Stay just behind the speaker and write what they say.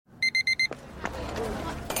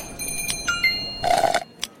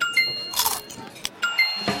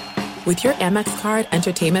With your Amex card,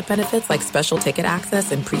 entertainment benefits like special ticket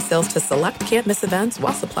access and pre-sales to select can't-miss events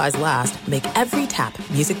while supplies last make every tap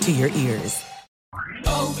music to your ears.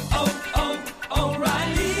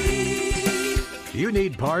 O'Reilly. You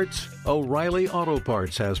need parts? O'Reilly Auto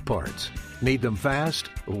Parts has parts. Need them fast?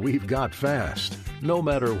 We've got fast. No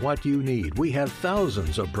matter what you need, we have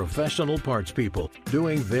thousands of professional parts people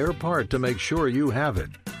doing their part to make sure you have it.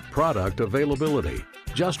 Product availability.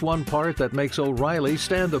 Just one part that makes O'Reilly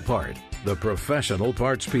stand apart. The professional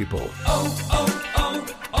parts people.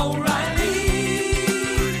 O'Reilly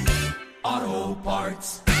Auto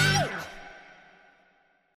Parts.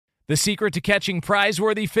 The secret to catching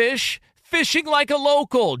prize-worthy fish? Fishing like a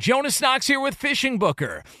local. Jonas Knox here with Fishing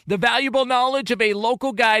Booker. The valuable knowledge of a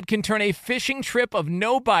local guide can turn a fishing trip of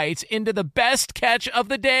no bites into the best catch of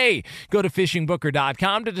the day. Go to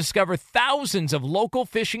fishingbooker.com to discover thousands of local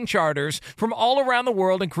fishing charters from all around the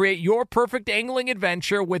world and create your perfect angling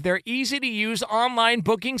adventure with their easy-to-use online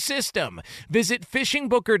booking system. Visit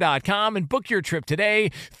fishingbooker.com and book your trip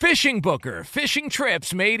today. Fishing Booker. Fishing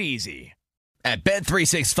trips made easy. At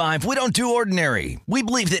Bet365, we don't do ordinary. We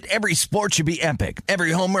believe that every sport should be epic.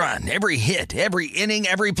 Every home run, every hit, every inning,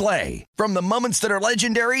 every play. From the moments that are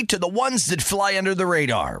legendary to the ones that fly under the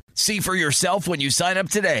radar. See for yourself when you sign up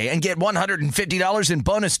today and get $150 in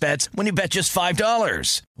bonus bets when you bet just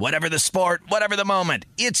 $5. Whatever the sport, whatever the moment,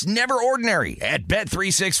 it's never ordinary at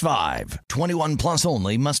Bet365. 21 plus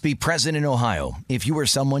only. Must be present in Ohio. If you or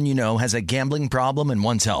someone you know has a gambling problem and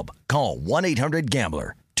wants help, call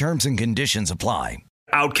 1-800-GAMBLER. Terms and conditions apply.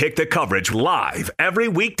 Outkick the coverage live every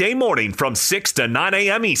weekday morning from 6 to 9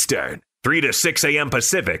 a.m. Eastern, 3 to 6 a.m.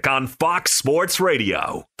 Pacific on Fox Sports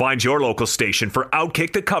Radio. Find your local station for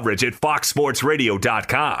Outkick the coverage at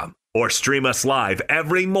foxsportsradio.com or stream us live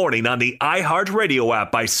every morning on the iHeartRadio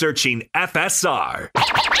app by searching FSR. Now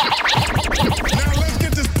let's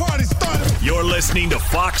get this party started. You're listening to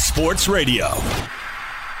Fox Sports Radio.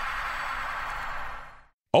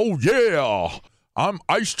 Oh, yeah. I'm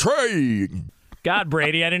Ice Tray. God,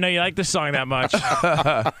 Brady, I didn't know you liked this song that much.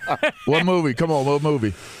 What movie? Come on, what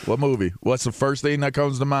movie? What movie? What's the first thing that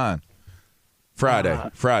comes to mind? Friday. I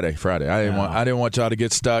didn't want y'all to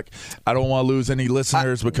get stuck. I don't want to lose any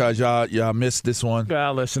listeners because y'all missed this one.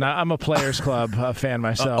 Well, listen, I'm a Players Club fan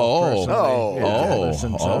myself. Okay.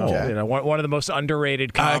 You know, one of the most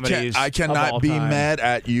underrated comedies. I cannot be mad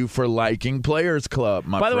at you for liking Players Club,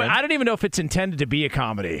 my friend. By the way, I don't even know if it's intended to be a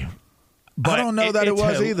comedy. I don't know that it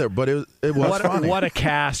was either, but it was funny. What a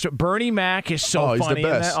cast. Bernie Mac is so he's funny the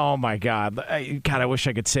best. in that. Oh, my God. God, I wish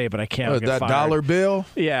I could say it, but I can't. That dollar bill?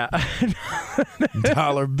 Yeah.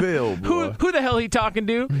 Dollar bill, boy. Who the hell he talking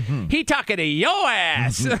to? Mm-hmm. He talking to your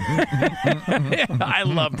ass. I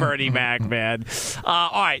love Bernie Mac, man.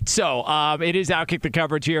 All right, so it is Outkick the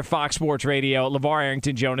coverage here, Fox Sports Radio. LeVar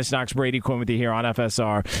Arrington, Jonas Knox, Brady Quinn with you here on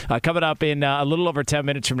FSR. Coming up in a little over 10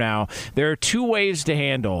 minutes from now, there are two ways to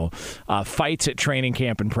handle fights at training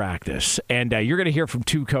camp and practice. And you're going to hear from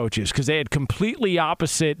two coaches because they had completely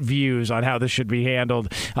opposite views on how this should be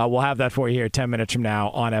handled. We'll have that for you here 10 minutes from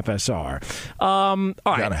now on FSR. All right.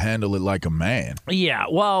 Got to handle it like a man. Yeah,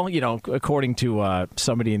 well, you know, according to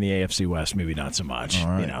somebody in the AFC West, maybe not so much. All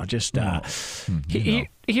right. You know, just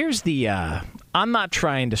here's the I'm not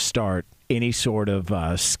trying to start any sort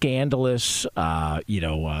of scandalous,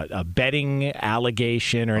 betting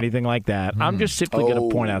allegation or anything like that. I'm just simply going to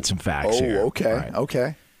point out some facts here. Okay, right?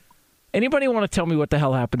 okay. Anybody want to tell me what the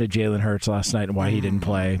hell happened to Jalen Hurts last night and why he didn't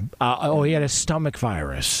play? He had a stomach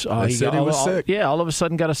virus. They said he was sick. Yeah, all of a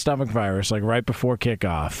sudden got a stomach virus, like right before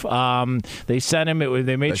kickoff. They sent him.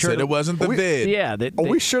 They made sure said it wasn't the vid. Yeah. Are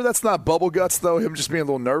we sure that's not bubble guts though? Him just being a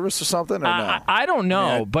little nervous or something? Or no? I don't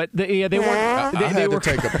know, but they weren't. I had to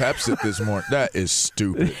take a Pepsi this morning. That is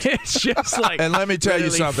stupid. It's just like. And let me tell you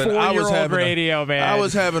something. I was having radio, man. I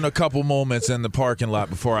was having a couple moments in the parking lot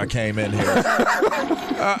before I came in here.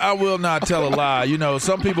 I will not tell a lie. You know,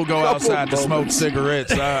 some people go outside to smoke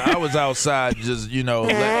cigarettes. I was outside just,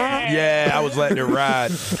 I was letting it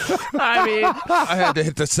ride. I mean, I had to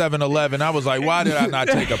hit the 7-Eleven. I was like, why did I not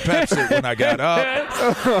take a Pepsi when I got up?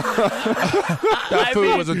 That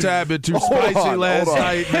food was a tad bit too spicy last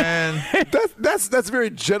night, man. That's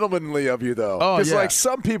very gentlemanly of you, though. Oh, Because yeah. like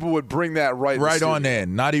some people would bring that right on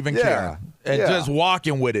in, not even caring. And just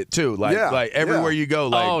walking with it, too. Like everywhere you go.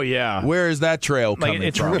 Like, oh, yeah. Where is that trail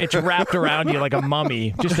coming from? It's wrapped around you like a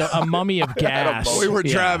mummy. Just a mummy of gas. We were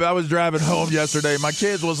driving. I was driving home yesterday. My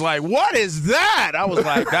kids was like, what is that? I was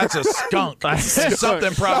like, that's a skunk. And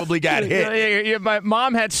something probably got hit. My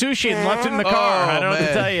mom had sushi and left it in the car. I don't know what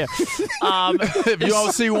to tell you. If you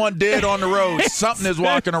don't see one dead on the road, something is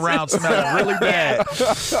walking around smelling really bad.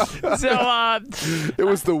 So it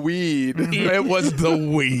was the weed. It was the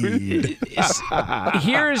weed.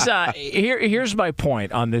 Here's my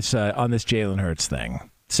point on this Jalen Hurts thing.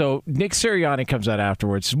 So Nick Sirianni comes out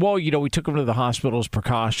afterwards. Well, we took him to the hospital as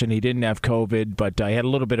precaution. He didn't have COVID, but he had a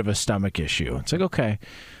little bit of a stomach issue. It's like, okay.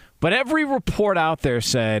 But every report out there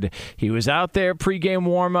said he was out there pregame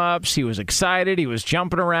warm-ups. He was excited. He was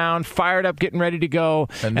jumping around, fired up, getting ready to go.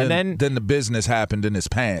 And then the business happened in his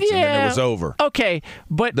pants, and then it was over. Okay,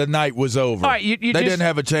 but the night was over. All right, they didn't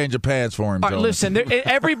have a change of pants for him. Listen,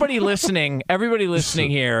 everybody listening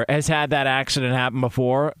here has had that accident happen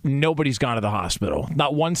before. Nobody's gone to the hospital.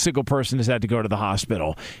 Not one single person has had to go to the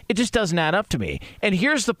hospital. It just doesn't add up to me. And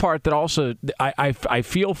here's the part that also I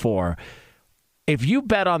feel for. If you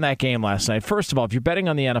bet on that game last night, first of all, if you're betting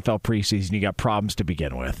on the NFL preseason, you got problems to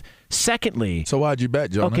begin with. Secondly, so why'd you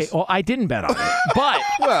bet, Jonas? Okay, well, I didn't bet on it, but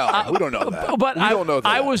we don't know that. But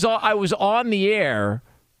I was on the air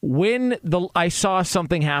when I saw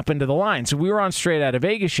something happen to the line. So we were on Straight Outta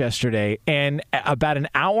Vegas yesterday, and about an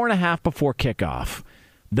hour and a half before kickoff,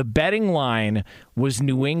 the betting line was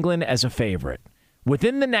New England as a favorite.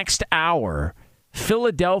 Within the next hour,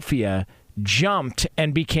 Philadelphia jumped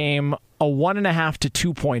and became a 1.5 to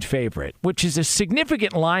 2 point favorite, which is a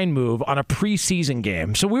significant line move on a preseason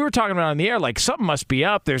game. So we were talking about on the air, like something must be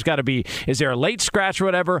up. There's got to be, is there a late scratch or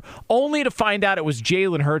whatever? Only to find out it was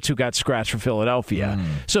Jalen Hurts who got scratched for Philadelphia.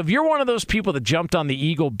 So if you're one of those people that jumped on the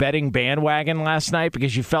Eagle betting bandwagon last night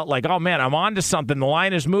because you felt like, oh man, I'm on to something, the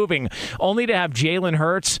line is moving, only to have Jalen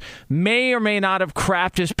Hurts may or may not have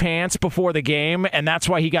crapped his pants before the game, and that's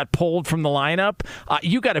why he got pulled from the lineup,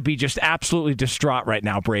 you got to be just absolutely distraught right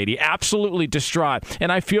now, Brady. Absolutely distraught.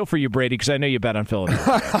 And I feel for you, Brady, because I know you bet on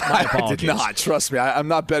Philadelphia. My apologies. I did not. Trust me. I'm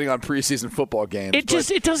not betting on preseason football games. It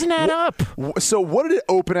doesn't add up. So what did it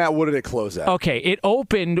open at? What did it close at? Okay, it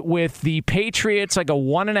opened with the Patriots like a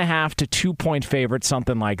 1.5 to 2 point favorite,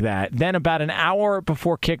 something like that. Then about an hour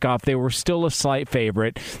before kickoff, they were still a slight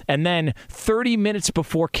favorite. And then 30 minutes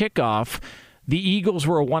before kickoff, the Eagles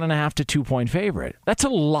were a 1.5 to 2 point favorite. That's a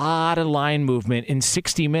lot of line movement in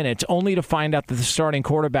 60 minutes, only to find out that the starting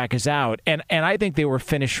quarterback is out. And I think they were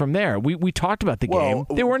finished from there. We talked about the game.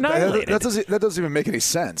 They were annihilated. That doesn't even make any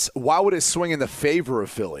sense. Why would it swing in the favor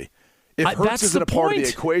of Philly? If Hurts isn't a part of the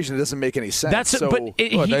equation, it doesn't make any sense.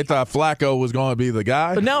 They thought Flacco was going to be the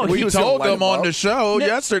guy? No, we told them on the show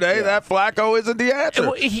yesterday that Flacco isn't the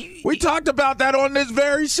answer. We talked about that on this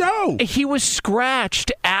very show. He was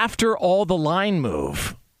scratched after all the line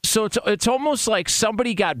move. So it's almost like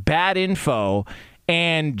somebody got bad info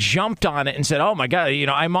and jumped on it and said, oh, my God,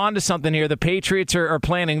 I'm on to something here. The Patriots are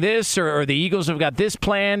planning this or the Eagles have got this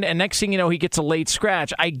planned. And next thing you know, he gets a late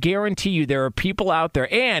scratch. I guarantee you there are people out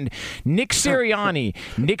there. And Nick Sirianni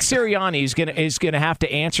is gonna have to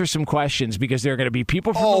answer some questions because there are going to be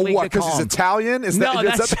people from the league that call him. Because he's Italian? Is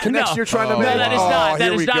that the connection you're trying to make? No, that is not.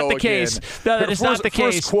 That is not the case. No, that is not the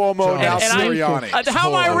case. First Cuomo, now Sirianni. How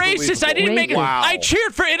am I racist? I didn't make it. Wow. I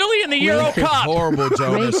cheered for Italy in the Euro Cup. Horrible,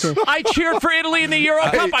 Jonas. I cheered for Italy in the Euro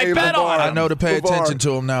Cup. I bet on it. I know to pay attention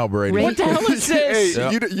to him now, Brady. What the hell is this?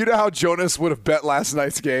 Hey, you know how Jonas would have bet last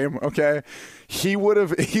night's game, okay? He would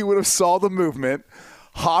have saw the movement,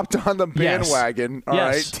 hopped on the bandwagon, all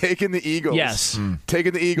right, taking the Eagles. Yes.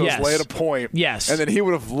 Taking the Eagles, laid a point. Yes. And then he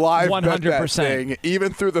would have live 100%. bet that thing,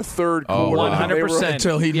 even through the third quarter. 100%.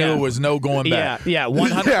 Until he knew it was no going back. Yeah,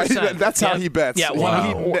 100%. That's how he bets.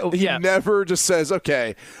 Yeah, He never just says,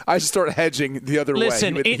 okay, I should start hedging the other way.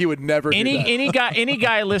 He would never do that. Any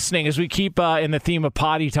guy listening, as we keep in the theme of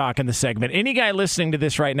potty talk in the segment, any guy listening to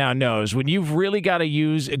this right now knows when you've really got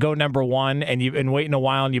to go number one and you've been waiting a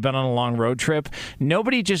while and you've been on a long road trip,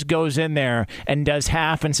 nobody just goes in there and does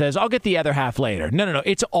half and says, I'll get the other half later. No.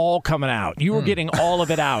 It's all coming out. You were getting all of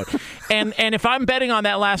it out. And if I'm betting on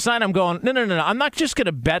that last night, I'm going, no. I'm not just going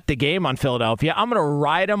to bet the game on Philadelphia. I'm going to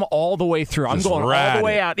ride them all the way through. I'm going all the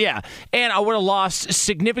way out. Yeah. And I would have lost a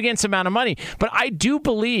significant amount of money. But I do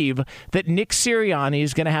believe that Nick Sirianni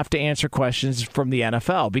is going to have to answer questions from the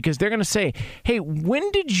NFL because they're going to say, hey, when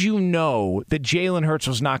did you know that Jalen Hurts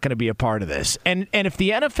was not going to be a part of this? And if the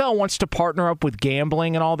NFL wants to partner up with gambling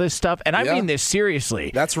gambling and all this stuff. And I mean this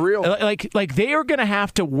seriously. That's real. Like they are going to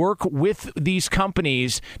have to work with these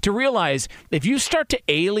companies to realize if you start to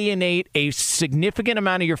alienate a significant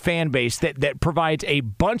amount of your fan base that provides a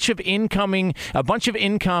bunch of income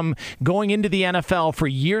going into the NFL for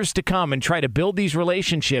years to come and try to build these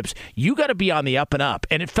relationships, you got to be on the up and up.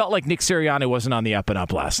 And it felt like Nick Sirianni wasn't on the up and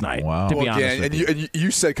up last night. Wow. To be honest with you. And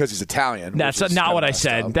you said because he's Italian. That's not what I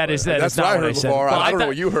said. That's not what I heard, LeVar. I don't know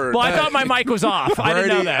what you heard. Well, I thought my mic was off. I didn't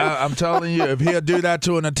know that. I'm telling you, if he'll do that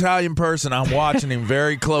to an Italian person, I'm watching him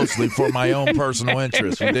very closely for my own personal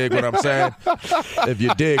interest. You dig what I'm saying? If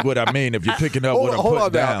you dig what I mean, if you're picking up what I'm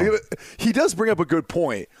putting down. Now. He does bring up a good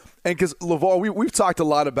point. And because, LeVar, we've talked a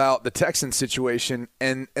lot about the Texans situation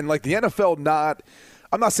and like the NFL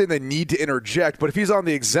I'm not saying they need to interject, but if he's on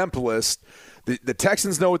the exempt list, the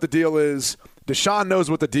Texans know what the deal is. Deshaun knows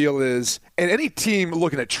what the deal is, and any team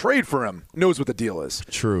looking to trade for him knows what the deal is.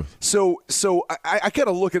 True. So I kind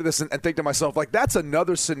of look at this and think to myself, like, that's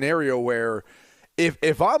another scenario where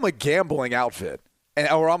if I'm a gambling outfit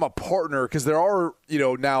or I'm a partner, because there are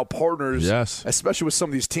now partners, especially with some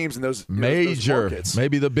of these teams in those major, those markets.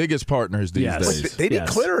 Maybe the biggest partners these days. Like they need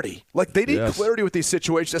clarity. Like they need clarity with these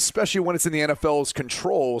situations, especially when it's in the NFL's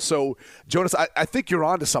control. So, Jonas, I think you're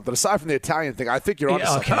onto something. Aside from the Italian thing, I think you're onto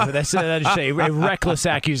something. Okay, that's a reckless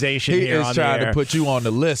accusation he here. He is trying to put you on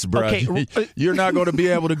the list, bro. Okay. You're not going to be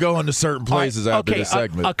able to go into certain places after this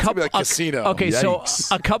segment. It's going to be like casino. Okay, Yikes.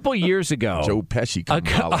 so a couple years ago, Joe Pesci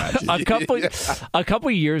a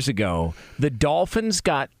couple years ago, the Dolphins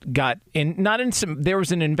got there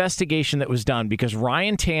was an investigation that was done because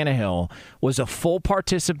Ryan Tannehill was a full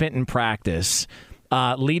participant in practice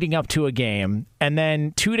leading up to a game, and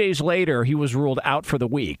then 2 days later he was ruled out for the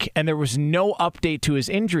week, and there was no update to his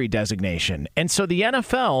injury designation. And so the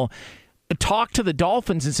NFL talked to the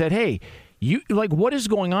Dolphins and said, hey, what is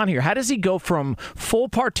going on here? How does he go from full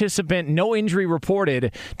participant, no injury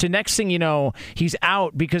reported, to next thing you know, he's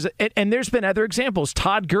out? And there's been other examples.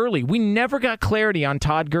 Todd Gurley, we never got clarity on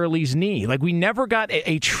Todd Gurley's knee. Like, we never got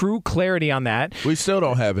a true clarity on that. We still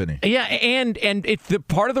don't have any. Yeah, and it's the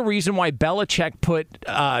part of the reason why Belichick put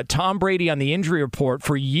Tom Brady on the injury report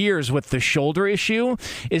for years with the shoulder issue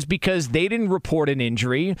is because they didn't report an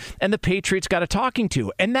injury, and the Patriots got a talking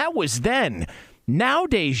to. And that was then.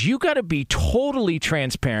 Nowadays, you got to be totally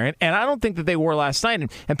transparent, and I don't think that they were last night.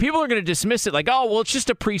 And people are going to dismiss it like, oh, well, it's just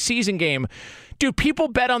a preseason game. Dude, people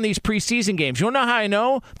bet on these preseason games. You want to know how I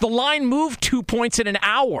know? The line moved 2 points in an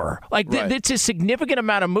hour. Like, it's a significant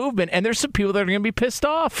amount of movement, and there's some people that are going to be pissed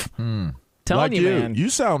off. Telling you, man. You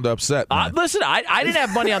sound upset, man. Listen, I didn't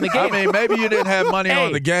have money on the game. I mean, maybe you didn't have money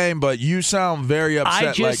on the game, but you sound very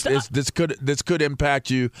upset. This could impact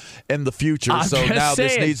you in the future. So now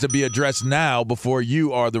this needs to be addressed now before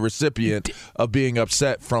you are the recipient of being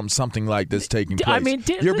upset from something like this taking place. I mean,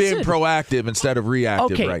 you're being proactive instead of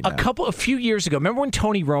reactive right now. A few years ago, remember when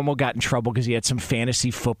Tony Romo got in trouble because he had some fantasy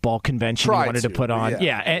football convention he wanted to put on?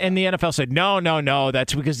 Yeah, and the NFL said, no,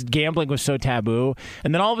 that's because gambling was so taboo.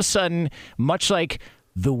 And then all of a sudden, much like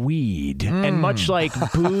the weed and much like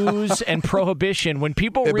booze and prohibition, when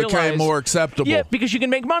people realize it became more acceptable. Yeah, because you can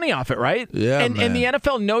make money off it, right? Yeah, and the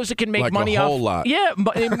NFL knows it can make money off. A whole lot. Yeah,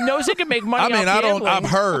 but it knows it can make money off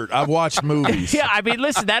gambling. I've watched movies. Yeah, I mean,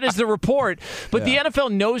 listen, that is the report. But the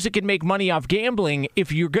NFL knows it can make money off gambling.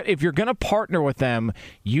 If you're going to partner with them,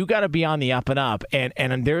 you got to be on the up and up.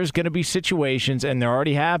 And there's going to be situations, and there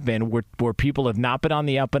already have been, where people have not been on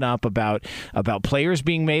the up and up about players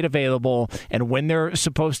being made available and when they're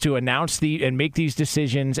supposed to announce and make these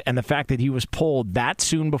decisions, and the fact that he was pulled that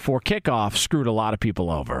soon before kickoff screwed a lot of people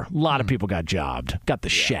over. A lot of people got jobbed, got the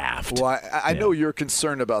shaft. Well, I know you're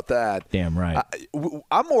concerned about that. Damn right.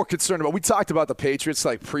 I'm more concerned about, we talked about the Patriots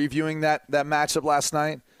like previewing that matchup last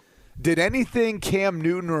night. Did anything Cam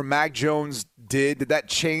Newton or Mac Jones did that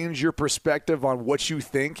change your perspective on what you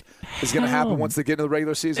think is going to happen once they get into the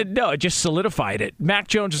regular season? No, it just solidified it. Mac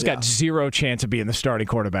Jones has got zero chance of being the starting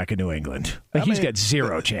quarterback in New England. He's got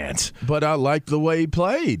zero chance. But I like the way he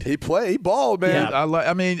played. He balled, man. Yeah.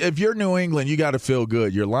 I mean, if you're New England, you got to feel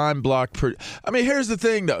good. Your line blocked. Here's the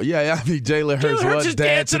thing, though. Yeah, I mean, Jalen Hurts was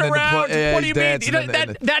dancing around. What do you mean?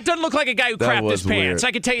 That doesn't look like a guy who crapped his pants. Weird.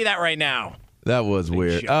 I can tell you that right now. That was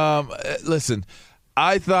weird. Listen,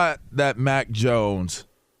 I thought that Mac Jones,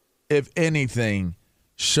 if anything,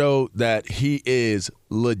 showed that he is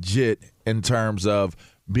legit in terms of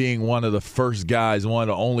being one of the first guys, one of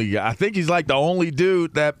the only guys. I think he's like the only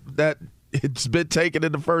dude that it's been taken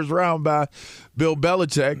in the first round by Bill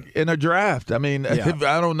Belichick in a draft. I mean,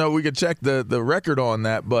 I don't know. We could check the record on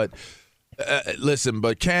that, but listen,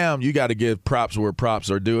 but Cam, you got to give props where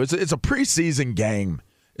props are due. It's a preseason game.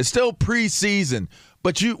 It's still preseason.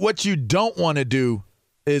 But what you don't want to do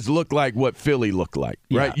is look like what Philly looked like,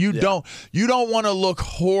 right? You don't want to look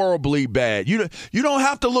horribly bad. You don't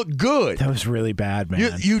have to look good. That was really bad,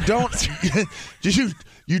 man. You don't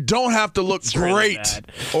you don't have to look great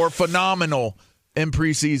or phenomenal in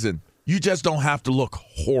preseason. You just don't have to look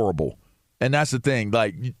horrible. And that's the thing.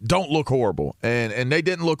 Like, don't look horrible. And they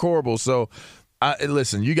didn't look horrible. So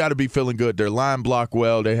listen, you got to be feeling good. Their line blocked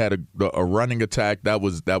well. They had a running attack that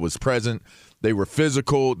was present. They were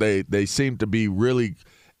physical. They seemed to be really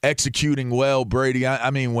executing well, Brady. I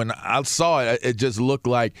mean, when I saw it, it just looked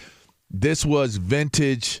like this was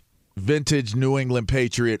vintage New England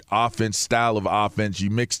Patriot offense, style of offense. You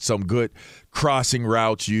mixed some good crossing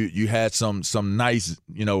routes. You had some nice,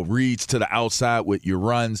 reads to the outside with your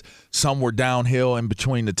runs. Some were downhill in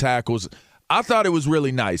between the tackles. I thought it was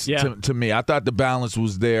really nice to me. I thought the balance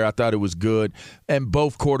was there. I thought it was good. And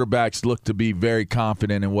both quarterbacks looked to be very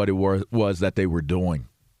confident in what it was that they were doing.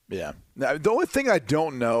 Yeah. Now, the only thing I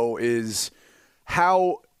don't know is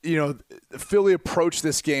how, Philly approached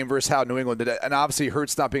this game versus how New England did it. And obviously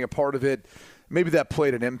Hurts not being a part of it, maybe that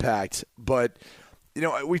played an impact. But,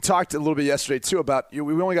 we talked a little bit yesterday, too, about we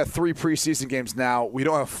only got 3 preseason games now. We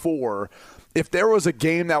don't have 4. If there was a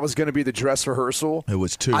game that was going to be the dress rehearsal, it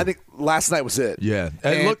was 2. I think last night was it. Yeah,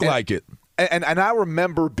 it looked like it. And I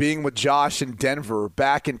remember being with Josh in Denver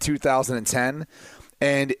back in 2010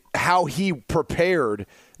 and how he prepared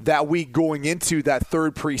that week going into that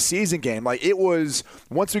 3rd preseason game. Like, it was,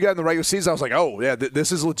 once we got in the regular season, I was like, oh, yeah,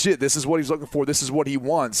 this is legit. This is what he's looking for. This is what he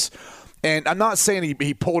wants. And I'm not saying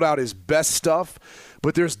he pulled out his best stuff,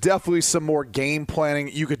 but there's definitely some more game planning.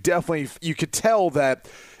 You could tell that,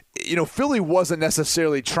 Philly wasn't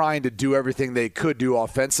necessarily trying to do everything they could do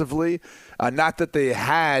offensively. Not that they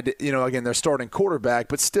had, again, their starting quarterback,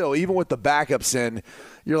 but still, even with the backups in,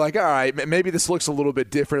 you're like, all right, maybe this looks a little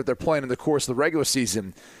bit different if they're playing in the course of the regular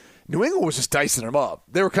season. New England was just dicing them up.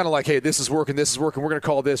 They were kind of like, hey, this is working, we're going to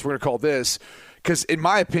call this, we're going to call this. Because in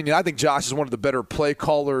my opinion, I think Josh is one of the better play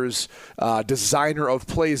callers, designer of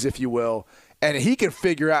plays, if you will. And he can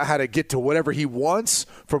figure out how to get to whatever he wants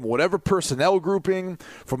from whatever personnel grouping,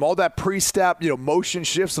 from all that pre-snap, motion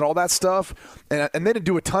shifts and all that stuff. And they didn't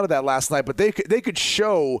do a ton of that last night, but they could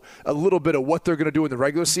show a little bit of what they're going to do in the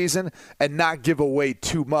regular season and not give away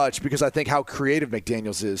too much because I think how creative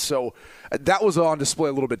McDaniels is. So that was on display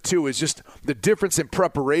a little bit too, is just the difference in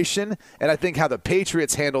preparation and I think how the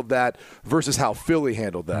Patriots handled that versus how Philly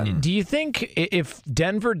handled that. Do you think if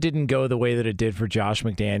Denver didn't go the way that it did for Josh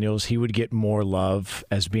McDaniels, he would get more love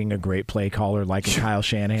as being a great play caller like a Kyle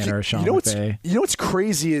Shanahan or a Sean McVay? What's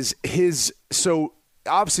crazy is so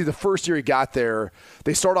obviously the first year he got there,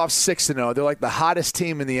 they start off 6-0. They're like the hottest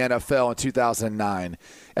team in the NFL in 2009,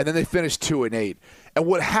 and then they finished 2-8. And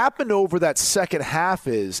what happened over that second half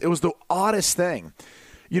it was the oddest thing.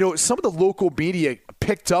 Some of the local media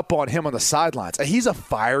picked up on him on the sidelines. He's a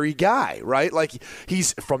fiery guy, right? Like,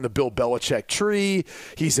 he's from the Bill Belichick tree.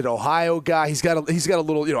 He's an Ohio guy. He's got a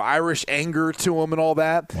little, Irish anger to him and all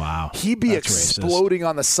that. Wow. He'd be exploding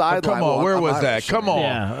on the sideline. Come on, where was that? Come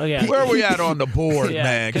on. Yeah. Where are we at on the board,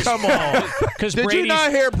 man? Come on. Did you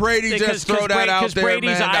not hear Brady just throw that out there,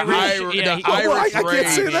 Brady's man? Irish. I can't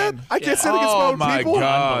say that. I can't say that against my own people. Oh,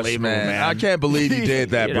 my gosh, man. I can't believe you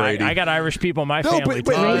did that, Brady. I got Irish people in my family.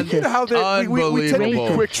 You know how we tend to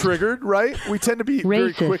be quick triggered, right? We tend to be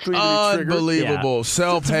very quickly triggered. Unbelievable. Yeah.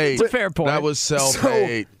 Self-hate. It's a fair point. That was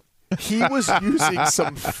self-hate. So, he was using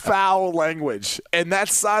some foul language, and that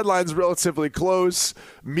sideline's relatively close.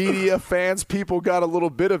 Media, fans, people got a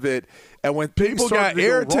little bit of it. And when people got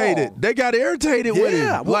irritated, they got irritated with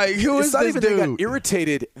him. Well, like, who is this dude? They got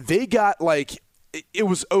irritated. They got like – it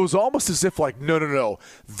was almost as if like, no,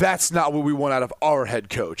 that's not what we want out of our head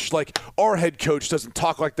coach. Like, our head coach doesn't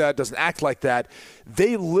talk like that, doesn't act like that.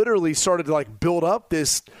 They literally started to like build up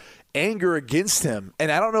this anger against him.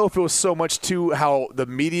 And I don't know if it was so much to how the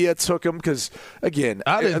media took him because, again,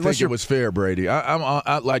 I didn't think it was fair, Brady.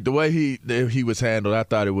 I like the way he was handled. I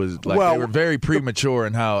thought it was like they were very premature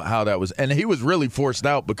in how that was. And he was really forced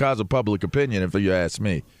out because of public opinion, if you ask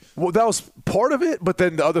me. Well, that was part of it, but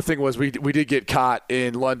then the other thing was we did get caught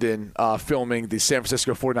in London filming the San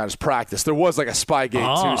Francisco 49ers practice. There was like a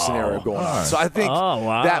Spygate 2 scenario going on. So I think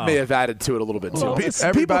that may have added to it a little bit, too.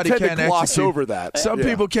 Everybody people tend can't to gloss execute. over that. Some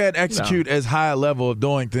people can't execute as high a level of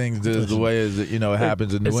doing things as the way as it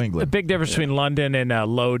happens in New England. A big difference between London and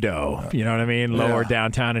Lodo. You know what I mean? Lower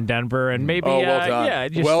downtown in Denver, and maybe well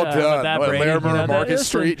done. just well done. that Brady, Larimer Market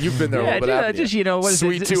Street. You've been there a little bit. Just what is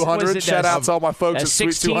Sweet it? 200. Shout out to all my folks at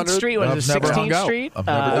Sweet 200. Street. What is it? 16th Street. I've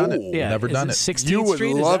never done it. Yeah, never done it. 16th You would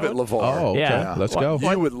Street? love it, LeVar. Oh, okay. Yeah. Let's go.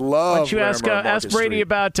 You would love. Why don't you ask Market Brady Street.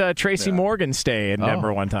 about Tracy Morgan's stay in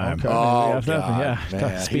Denver one time? Okay. Oh, Yeah, God,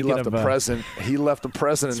 man. He left the president. He left the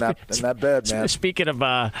president in that bed, man. Speaking of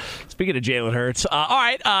Jalen Hurts, all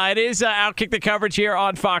right, it is Outkick the Coverage here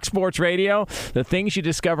on Fox Sports Radio. The things you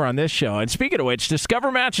discover on this show. And speaking of which,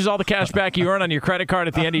 Discover matches all the cash back you earn on your credit card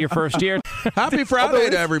at the end of your first year. Happy Friday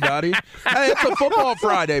to everybody. Hey, it's a football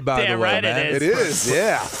Friday, by the way, right, man. it It is,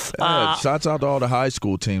 yeah. Shouts out to all the high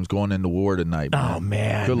school teams going into war tonight, man. Oh,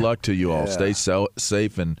 man. Good luck to you all. Stay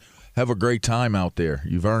safe and have a great time out there.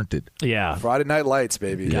 You've earned it. Yeah. Friday Night Lights,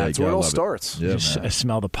 baby. Yeah, That's you where it gotta all love starts. Yeah, Just man.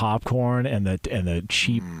 smell the popcorn and the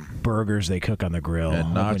cheap burgers they cook on the grill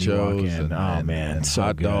And when you walk nachos in. and so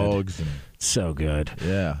hot good. dogs. And, So good.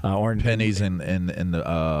 yeah. Or pennies in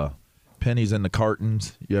the pennies in the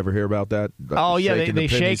cartons. You ever hear about that? Oh yeah, Shaking they the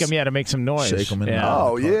shake pennies. them to make some noise. Shake them in yeah. the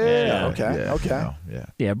Oh, yeah. Yeah.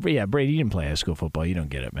 Okay. Yeah, Brady, you didn't play high school football. You don't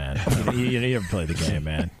get it, man. you never played the game,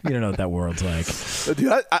 man. You don't know what that world's like.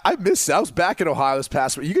 Dude, I missed it. I was back in Ohio this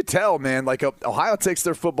past week. You could tell, man, like Ohio takes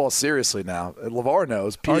their football seriously now. LeVar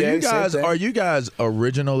knows. PA, Are you guys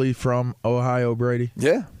originally from Ohio, Brady?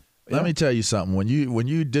 Yeah. Let me tell you something. When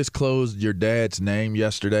you disclosed your dad's name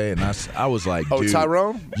yesterday, and I was like, Oh, dude,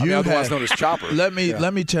 Tyrone? Otherwise known as Chopper. Let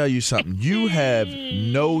me tell you something. You have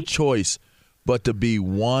no choice but to be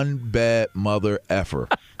one bad mother effer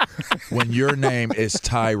when your name is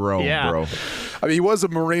Tyrone, bro. I mean, he was a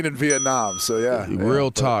Marine in Vietnam, so yeah. Real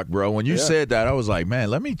talk, bro. When you said that, I was like, man,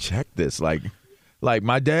 let me check this. Like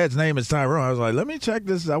my dad's name is Tyrone. I was like, let me check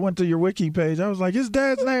this. I went to your wiki page. I was like, his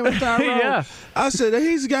dad's name is Tyrone. Yeah. I said,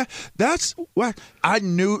 he's got. That's what I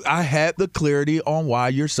knew. I had the clarity on why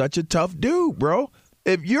you're such a tough dude, bro.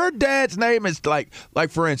 If your dad's name is like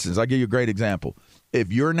for instance, I'll give you a great example.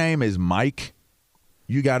 If your name is Mike,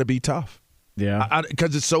 you got to be tough. Yeah,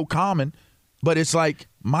 because it's so common. But it's like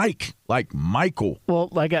Mike, like Michael. Well,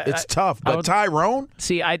 it's tough. But Tyrone?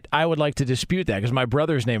 See, I would like to dispute that because my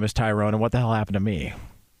brother's name is Tyrone, and what the hell happened to me?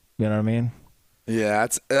 You know what I mean? Yeah,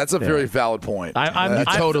 that's a very valid point. I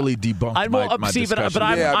totally debunked my discussion. But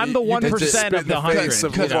I'm the 1% of the 100. Of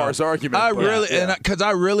LeVar's argument.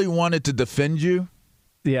 I really wanted to defend you.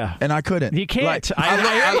 Yeah, and I couldn't. You can't.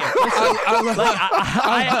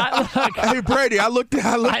 Hey Brady, I looked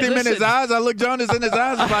him in his eyes. I looked Jonas in his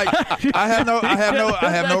eyes. I'm like, I have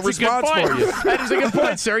no response for you. That is a good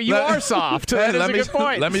point, sir. You are soft. That is a good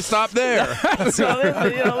point. Let me stop there. So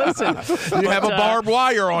listen. You have a barbed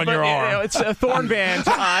wire on your arm. It's a thorn band.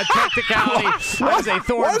 Technicality. That is a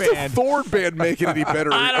thorn band. Why does a thorn band make it any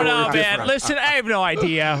better? I don't know, man. Listen, I have no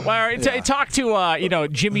idea. Talk to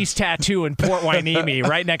Jimmy's Tattoo in Port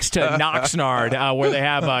Hueneme, right next to Oxnard, where they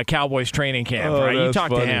have Cowboys training camp. Right? You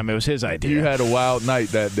talked to him. It was his idea. You had a wild night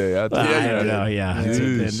that day. I don't know. Yeah,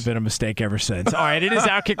 it's been a mistake ever since. All right, it is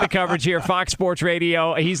Outkick the Coverage here, Fox Sports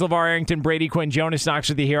Radio. He's LeVar Arrington, Brady Quinn, Jonas Knox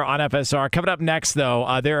with you here on FSR. Coming up next,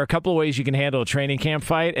 though, there are a couple of ways you can handle a training camp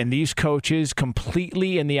fight, and these coaches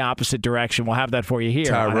completely in the opposite direction. We'll have that for you here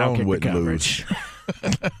Tyrone on Outkick wouldn't the Coverage.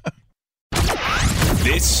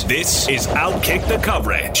 This is Outkick the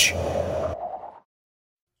Coverage.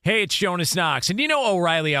 Hey, it's Jonas Knox, and you know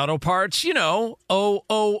O'Reilly Auto Parts. You know,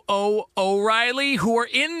 O'Reilly, who are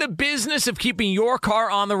in the business of keeping your car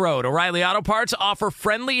on the road. O'Reilly Auto Parts offer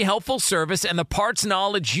friendly, helpful service and the parts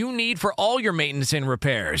knowledge you need for all your maintenance and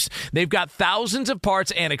repairs. They've got thousands of parts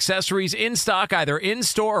and accessories in stock, either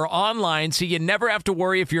in-store or online, so you never have to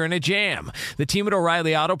worry if you're in a jam. The team at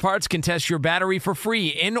O'Reilly Auto Parts can test your battery for free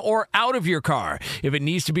in or out of your car. If it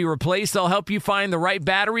needs to be replaced, they'll help you find the right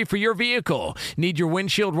battery for your vehicle. Need your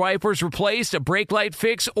windshield wipers replaced, a brake light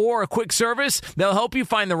fix, or a quick service? They'll help you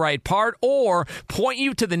find the right part or point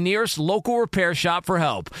you to the nearest local repair shop for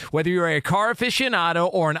help. Whether you're a car aficionado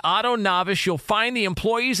or an auto novice, you'll find the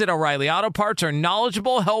employees at O'Reilly Auto Parts are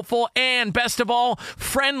knowledgeable, helpful, and best of all,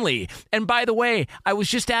 friendly. And by the way, I was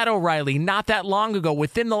just at O'Reilly not that long ago,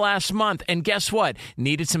 within the last month, and guess what?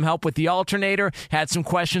 Needed some help with the alternator, had some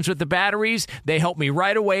questions with the batteries. They helped me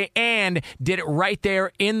right away and did it right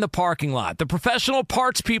there in the parking lot. The professional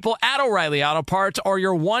parts people at O'Reilly Auto Parts are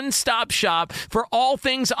your one-stop shop for all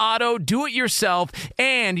things auto, do-it-yourself,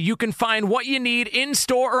 and you can find what you need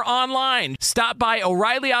in-store or online. Stop by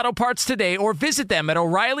O'Reilly Auto Parts today or visit them at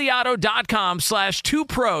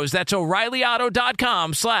O'ReillyAuto.com/2pros. That's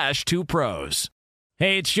O'ReillyAuto.com/2pros.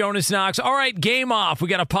 Hey, it's Jonas Knox. All right, game off. We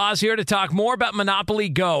got to pause here to talk more about Monopoly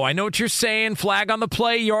Go. I know what you're saying, flag on the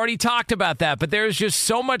play. You already talked about that, but there's just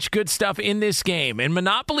so much good stuff in this game. In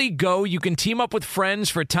Monopoly Go, you can team up with friends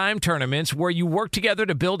for time tournaments where you work together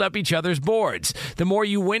to build up each other's boards. The more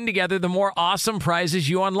you win together, the more awesome prizes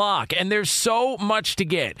you unlock. And there's so much to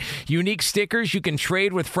get. Unique stickers you can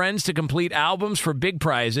trade with friends to complete albums for big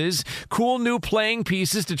prizes. Cool new playing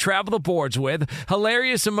pieces to travel the boards with.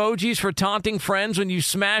 Hilarious emojis for taunting friends when you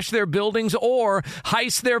smash their buildings or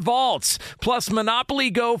heist their vaults. Plus, Monopoly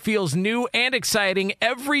Go feels new and exciting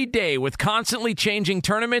every day with constantly changing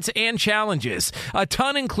tournaments and challenges. A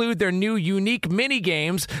ton include their new unique mini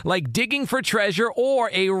games like digging for treasure or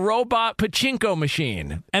a robot pachinko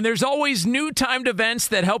machine. And there's always new timed events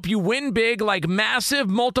that help you win big, like massive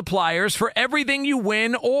multipliers for everything you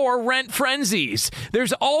win or rent frenzies.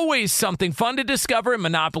 There's always something fun to discover in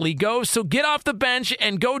Monopoly Go, so get off the bench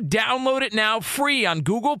and go download it now free on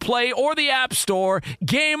Google Play or the App Store.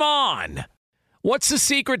 Game on! What's the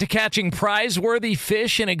secret to catching prize-worthy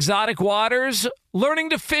fish in exotic waters? Learning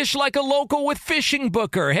to fish like a local with Fishing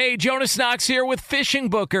Booker. Hey, Jonas Knox here with Fishing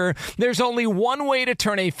Booker. There's only one way to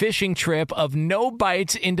turn a fishing trip of no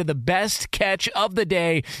bites into the best catch of the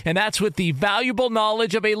day, and that's with the valuable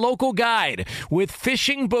knowledge of a local guide. With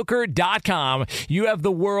FishingBooker.com, you have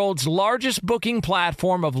the world's largest booking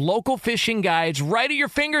platform of local fishing guides right at your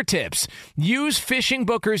fingertips. Use Fishing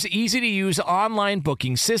Booker's easy-to-use online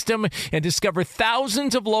booking system and discover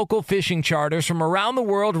thousands of local fishing charters from around the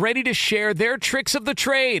world ready to share their tricks of the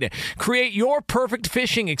trade. Create your perfect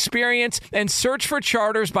fishing experience and search for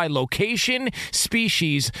charters by location,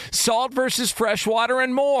 species, salt versus freshwater,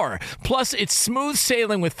 and more. Plus, it's smooth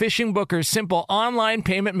sailing with Fishing Booker's simple online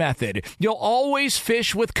payment method. You'll always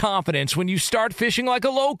fish with confidence when you start fishing like a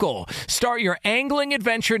local. Start your angling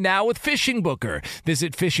adventure now with Fishing Booker.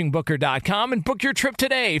 Visit FishingBooker.com and book your trip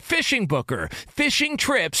today. Fishing Booker. Fishing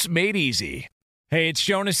trips made easy. Hey, it's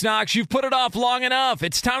Jonas Knox. You've put it off long enough.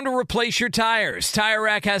 It's time to replace your tires. Tire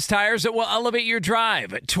Rack has tires that will elevate your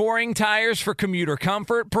drive. Touring tires for commuter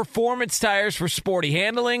comfort, performance tires for sporty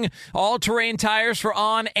handling, all-terrain tires for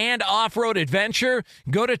on- and off-road adventure.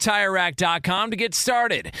 Go to TireRack.com to get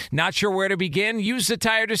started. Not sure where to begin? Use the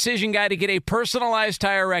Tire Decision Guide to get a personalized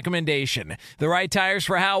tire recommendation. The right tires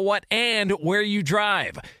for how, what, and where you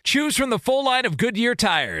drive. Choose from the full line of Goodyear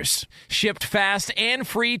tires. Shipped fast and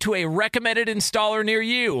free to a recommended installer near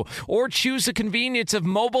you, or choose the convenience of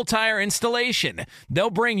mobile tire installation. They'll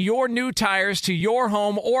bring your new tires to your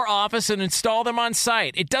home or office and install them on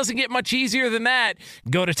site. It doesn't get much easier than that.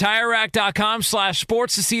 Go to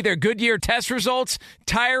TireRack.com/sports to see their Goodyear test results,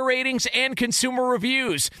 tire ratings, and consumer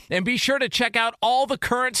reviews. And be sure to check out all the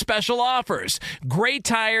current special offers. Great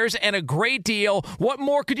tires and a great deal. What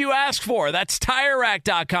more could you ask for? That's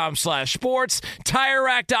TireRack.com/sports.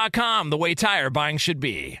 TireRack.com, the way tire buying should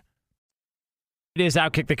be. It is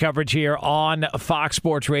Outkick the coverage here on Fox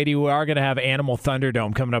Sports Radio. We are going to have Animal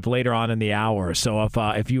Thunderdome coming up later on in the hour. So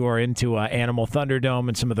if you are into Animal Thunderdome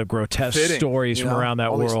and some of the grotesque stories from around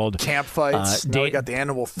that world. Camp fights. Now we got the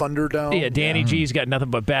Animal Thunderdome. Yeah, Danny G's got nothing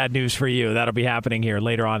but bad news for you. That'll be happening here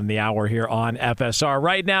later on in the hour here on FSR.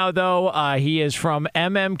 Right now, though, he is from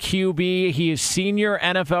MMQB. He is senior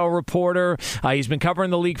NFL reporter. He's been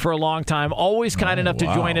covering the league for a long time. Always kind enough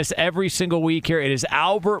to join us every single week here. It is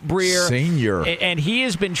Albert Breer. Senior. And he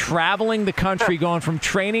has been traveling the country, going from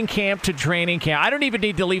training camp to training camp. I don't even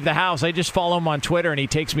need to leave the house. I just follow him on Twitter, and he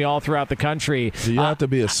takes me all throughout the country. Do you have to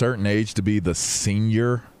be a certain age to be the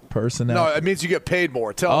senior person? No, it means you get paid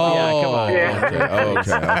more. Tell me. Yeah, come on. Okay.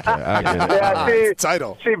 I get it. Yeah, see,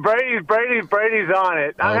 title. See, Brady's on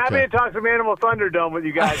it. I'm happy to talk some Animal Thunderdome with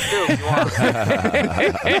you guys, too, if you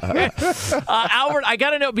want. Albert, I got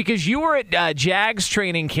to know, because you were at Jags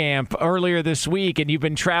training camp earlier this week, and you've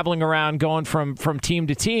been traveling around going from team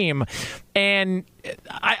to team. And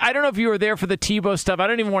I don't know if you were there for the Tebow stuff. I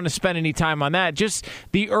don't even want to spend any time on that. Just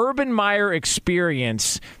the Urban Meyer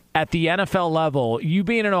experience at the NFL level. You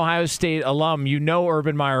being an Ohio State alum, you know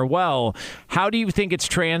Urban Meyer well. How do you think it's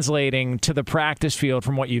translating to the practice field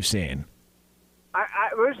from what you've seen?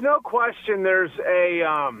 There's no question there's a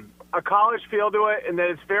college feel to it, and that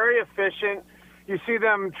it's very efficient. You see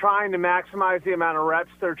them trying to maximize the amount of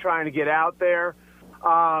reps they're trying to get out there.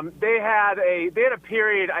 They had a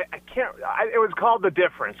period. It was called The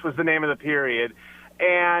Difference was the name of the period,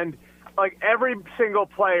 and like every single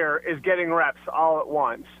player is getting reps all at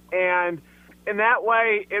once. And in that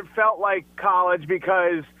way, it felt like college,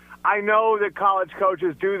 because I know that college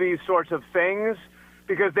coaches do these sorts of things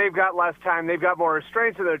because they've got less time. They've got more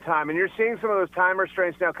restraints of their time. And you're seeing some of those time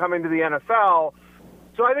restraints now come into the NFL.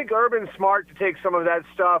 So I think Urban's smart to take some of that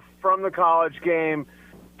stuff from the college game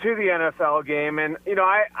to the NFL game. And,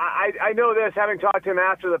 I know this, having talked to him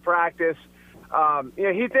after the practice,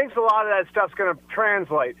 he thinks a lot of that stuff's going to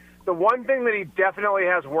translate. The one thing that he definitely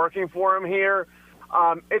has working for him here,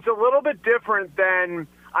 it's a little bit different than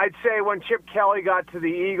I'd say when Chip Kelly got to the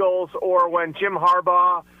Eagles or when Jim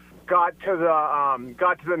Harbaugh got to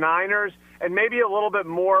the Niners, and maybe a little bit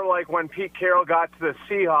more like when Pete Carroll got to the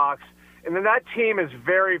Seahawks. And then that team is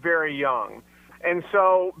very, very young. And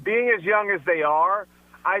so being as young as they are,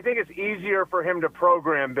 I think it's easier for him to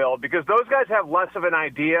program build because those guys have less of an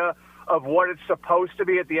idea of what it's supposed to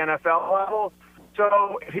be at the NFL level.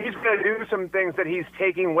 So if he's going to do some things that he's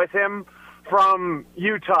taking with him from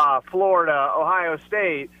Utah, Florida, Ohio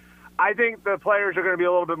State, I think the players are going to be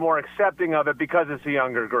a little bit more accepting of it because it's a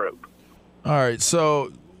younger group. All right,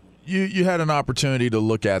 so you had an opportunity to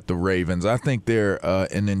look at the Ravens. I think they're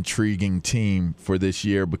an intriguing team for this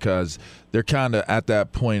year because they're kind of at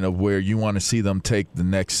that point of where you want to see them take the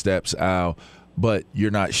next steps out, but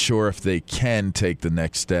you're not sure if they can take the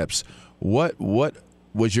next steps. What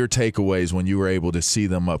was your takeaways when you were able to see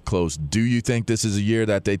them up close? Do you think this is a year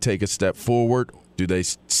that they take a step forward? Do they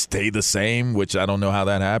stay the same, which I don't know how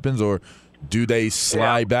that happens, or do they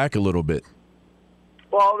slide back a little bit?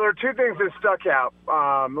 Well, there are two things that stuck out,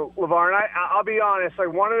 LeVar, and I'll be honest.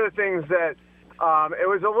 Like one of the things that it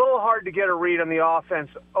was a little hard to get a read on the offense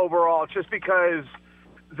overall, just because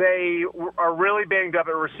they are really banged up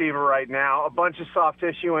at receiver right now. A bunch of soft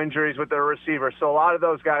tissue injuries with their receivers, so a lot of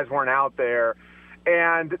those guys weren't out there,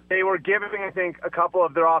 and they were giving, I think, a couple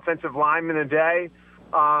of their offensive linemen a day.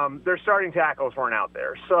 Their starting tackles weren't out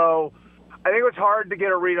there, so I think it was hard to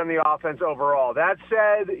get a read on the offense overall. That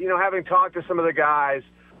said, having talked to some of the guys,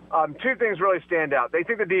 two things really stand out. They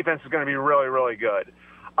think the defense is going to be really, really good.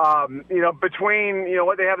 Between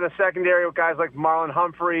what they have in the secondary with guys like Marlon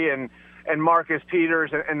Humphrey and Marcus Peters,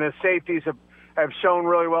 and the safeties have shown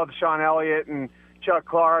really well to Sean Elliott and Chuck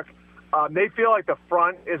Clark. They feel like the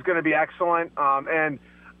front is going to be excellent. And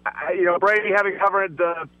Brady, having covered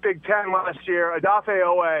the Big Ten last year, Odafe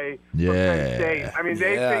Owe from Penn State. I mean,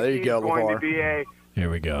 they think he's going to be Here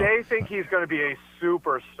we go. They think he's going to be a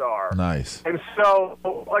superstar. Nice. And so,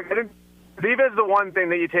 defense is the one thing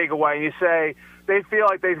that you take away, and you say they feel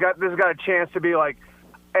like this has got a chance to be like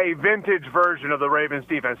a vintage version of the Ravens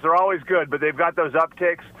defense. They're always good, but they've got those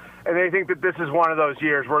upticks, and they think that this is one of those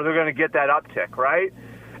years where they're going to get that uptick, right?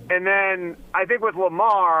 And then I think with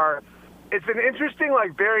Lamar, it's an interesting,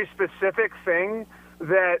 very specific thing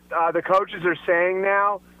that the coaches are saying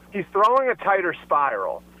now. He's throwing a tighter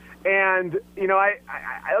spiral. And,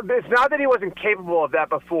 it's not that he wasn't capable of that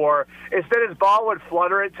before. It's that his ball would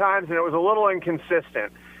flutter at times, and it was a little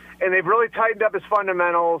inconsistent. And they've really tightened up his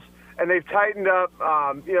fundamentals, and they've tightened up,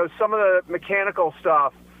 some of the mechanical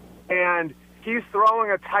stuff. And he's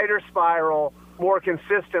throwing a tighter spiral more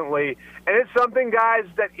consistently. And it's something, guys,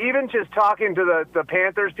 that even just talking to the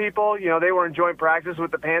Panthers people, they were in joint practice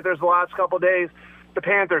with the Panthers the last couple of days, the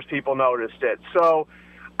Panthers people noticed it. So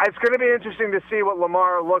it's going to be interesting to see what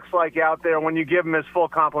Lamar looks like out there when you give him his full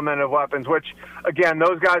complement of weapons, which, again,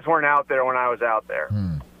 those guys weren't out there when I was out there.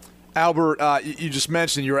 Albert, you just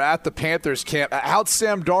mentioned you were at the Panthers camp. How'd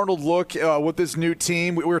Sam Darnold look with this new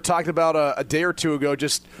team? We were talking about a day or two ago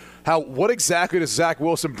just what exactly does Zach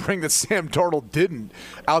Wilson bring that Sam Darnold didn't,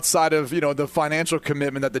 outside of the financial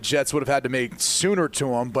commitment that the Jets would have had to make sooner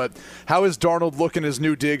to him. But how is Darnold looking his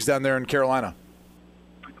new digs down there in Carolina?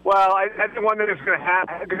 Well, I think one thing that's going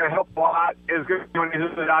to help a lot is going to be when he's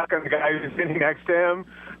not on the guy who's sitting next to him,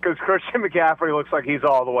 because Christian McCaffrey looks like he's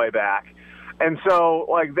all the way back. And so,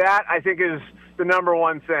 that, I think, is the number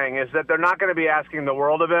one thing, is that they're not going to be asking the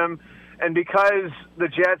world of him. And because the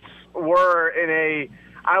Jets were in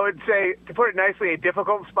I would say, to put it nicely, a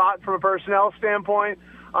difficult spot from a personnel standpoint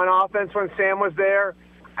on offense when Sam was there,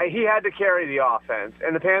 he had to carry the offense.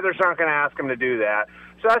 And the Panthers aren't going to ask him to do that.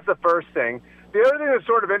 So that's the first thing. The other thing that's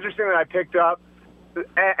sort of interesting that I picked up,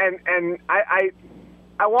 and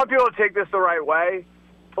I want people to take this the right way,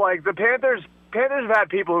 the Panthers have had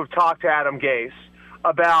people who've talked to Adam Gase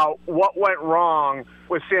about what went wrong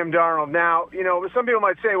with Sam Darnold. Now, some people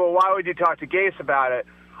might say, well, why would you talk to Gase about it?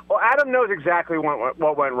 Well, Adam knows exactly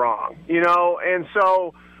what went wrong, and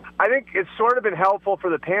so I think it's sort of been helpful for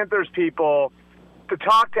the Panthers people to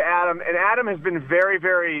talk to Adam, and Adam has been very,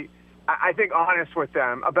 very, I think, honest with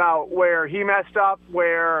them about where he messed up,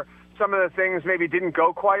 where some of the things maybe didn't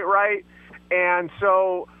go quite right, and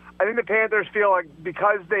so I think the Panthers feel like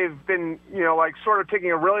because they've been, sort of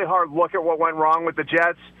taking a really hard look at what went wrong with the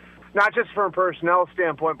Jets, not just from a personnel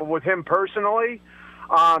standpoint, but with him personally,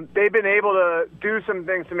 they've been able to do some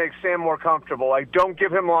things to make Sam more comfortable, like don't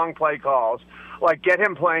give him long play calls, like get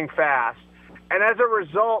him playing fast. And as a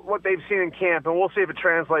result, what they've seen in camp, and we'll see if it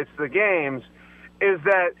translates to the games, is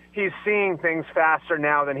that he's seeing things faster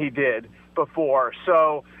now than he did before.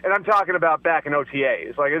 So, and I'm talking about back in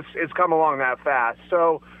OTAs. Like, it's come along that fast.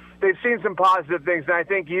 So they've seen some positive things, and I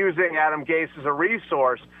think using Adam Gase as a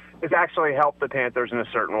resource has actually helped the Panthers in a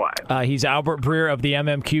certain way. He's Albert Breer of the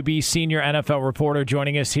MMQB, senior NFL reporter,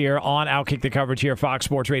 joining us here on Outkick the Coverage here, Fox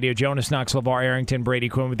Sports Radio. Jonas Knox, LeVar Arrington, Brady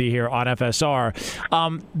Quinn with you here on FSR.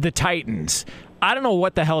 The Titans. I don't know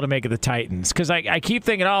what the hell to make of the Titans, because I keep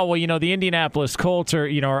thinking, the Indianapolis Colts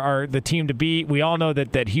are the team to beat. We all know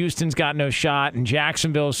that Houston's got no shot, and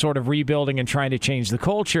Jacksonville's sort of rebuilding and trying to change the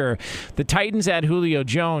culture. The Titans add Julio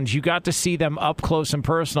Jones. You got to see them up close and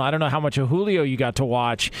personal. I don't know how much of Julio you got to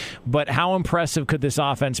watch, but how impressive could this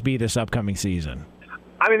offense be this upcoming season?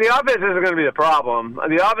 I mean, the offense isn't going to be the problem.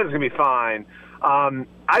 The offense is going to be fine.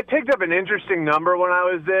 I picked up an interesting number when I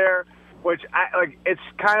was there, which it's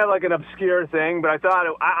kind of like an obscure thing, but I thought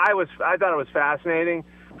it was fascinating.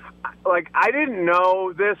 Like, I didn't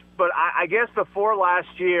know this, but I guess before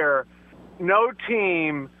last year, no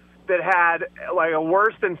team that had like a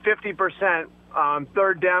worse than 50%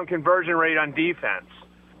 third down conversion rate on defense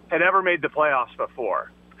had ever made the playoffs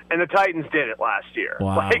before. And the Titans did it last year.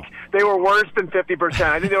 Wow. Like, they were worse than 50%.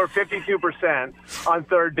 I think they were 52% on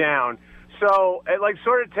third down. So it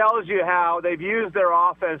sort of tells you how they've used their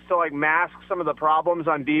offense to mask some of the problems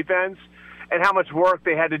on defense and how much work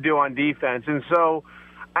they had to do on defense. And so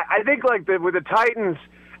I think with the Titans,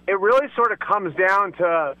 it really sort of comes down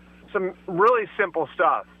to some really simple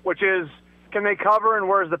stuff, which is, can they cover and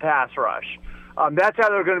where's the pass rush? That's how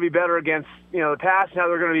they're going to be better against the pass, and how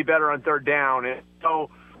they're going to be better on third down. And so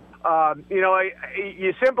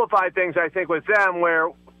you simplify things, I think, with them, where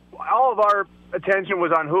all of our attention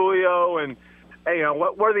was on Julio and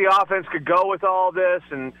where the offense could go with all this,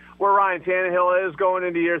 and where Ryan Tannehill is going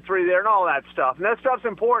into year 3 there, and all that stuff. And that stuff's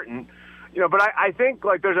important, but I think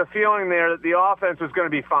there's a feeling there that the offense is going to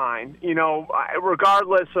be fine,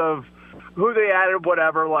 regardless of who they added,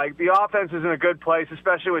 whatever. The offense is in a good place,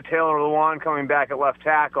 especially with Taylor Lewan coming back at left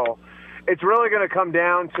tackle. It's really going to come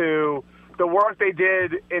down to the work they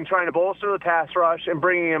did in trying to bolster the pass rush and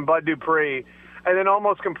bringing in Bud Dupree, and then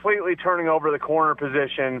almost completely turning over the corner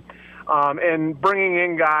position and bringing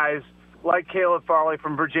in guys like Caleb Farley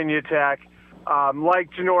from Virginia Tech, like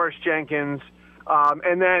Janoris Jenkins,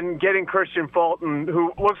 and then getting Christian Fulton,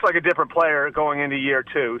 who looks like a different player going into year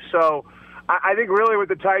 2. So I think really with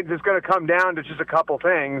the Titans, it's going to come down to just a couple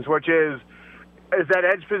things, which is that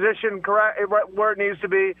edge position correct where it needs to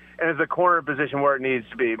be, and is the corner position where it needs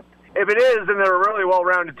to be. If it is, then they're a really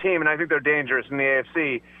well-rounded team, and I think they're dangerous in the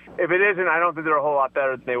AFC. If it isn't, I don't think they're a whole lot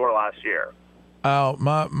better than they were last year. Al,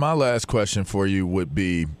 my last question for you would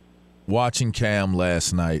be, watching Cam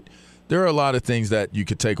last night, there are a lot of things that you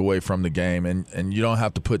could take away from the game, and you don't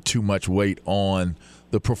have to put too much weight on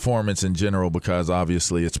the performance in general because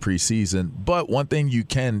obviously it's preseason. But one thing you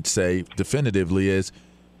can say definitively is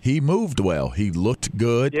he moved well. He looked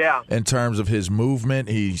good in terms of his movement.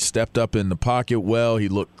 He stepped up in the pocket well. He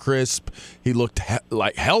looked crisp. He looked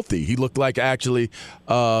healthy. He looked like actually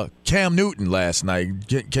Cam Newton last night.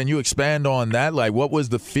 Can you expand on that? What was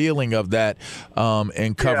the feeling of that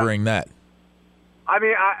in covering that? I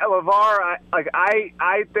mean, LeVar,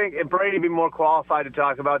 I think, and Brady would be more qualified to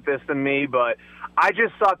talk about this than me, but I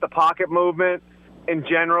just thought the pocket movement in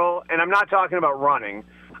general, and I'm not talking about running,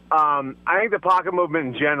 I think the pocket movement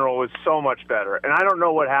in general was so much better. And I don't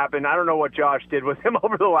know what happened. I don't know what Josh did with him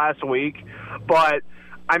over the last week. But,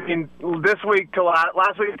 I mean, this week to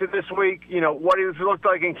last week to this week, what he looked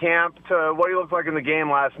like in camp to what he looked like in the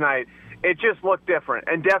game last night, it just looked different,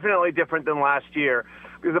 and definitely different than last year.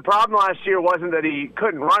 Because the problem last year wasn't that he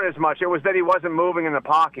couldn't run as much. It was that he wasn't moving in the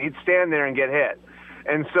pocket. He'd stand there and get hit.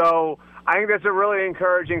 And so I think that's a really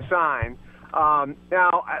encouraging sign.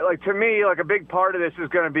 Now, to me, a big part of this is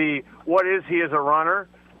going to be what is he as a runner,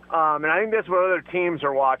 and I think that's what other teams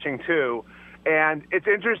are watching too. And it's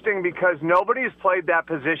interesting because nobody's played that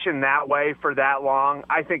position that way for that long,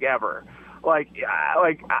 I think, ever.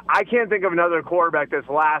 I can't think of another quarterback that's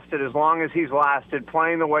lasted as long as he's lasted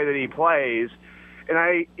playing the way that he plays. And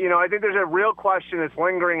I think there's a real question that's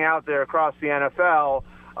lingering out there across the NFL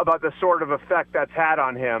about the sort of effect that's had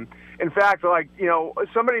on him. In fact,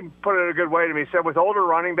 somebody put it a good way to me, said with older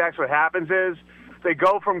running backs, what happens is they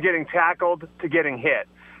go from getting tackled to getting hit.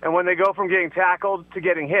 And when they go from getting tackled to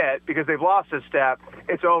getting hit because they've lost a step,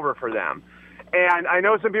 it's over for them. And I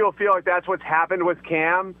know some people feel like that's what's happened with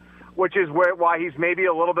Cam, which is why he's maybe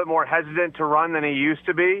a little bit more hesitant to run than he used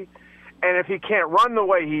to be. And if he can't run the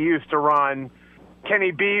way he used to run, can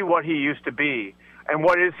he be what he used to be? And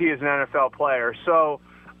what is he as an NFL player? So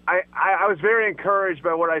I was very encouraged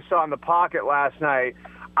by what I saw in the pocket last night.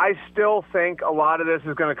 I still think a lot of this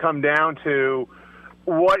is going to come down to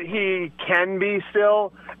what he can be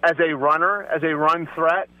still as a runner, as a run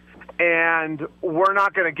threat. And we're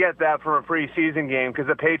not going to get that from a preseason game because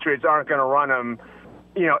the Patriots aren't going to run him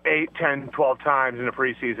 8, 10, 12 times in a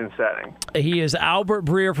preseason setting. He is Albert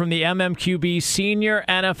Breer from the MMQB, senior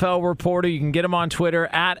NFL reporter. You can get him on Twitter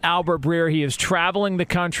at Albert Breer. He is traveling the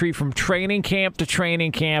country from training camp to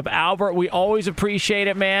training camp. Albert, we always appreciate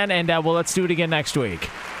it, man, and let's do it again next week.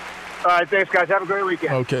 All right, thanks, guys. Have a great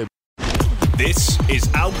weekend. Okay. This is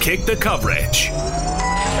Outkick the Coverage.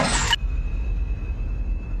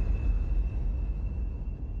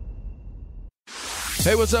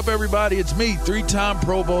 Hey, what's up, everybody? It's me, 3-time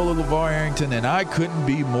Pro Bowler LeVar Arrington, and I couldn't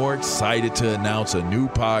be more excited to announce a new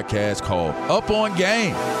podcast called Up On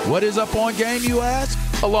Game. What is Up On Game, you ask?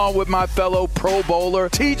 Along with my fellow Pro Bowler,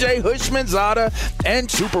 TJ Houshmandzadeh, and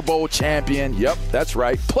Super Bowl champion, yep, that's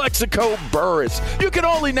right, Plexico Burress. You can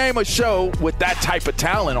only name a show with that type of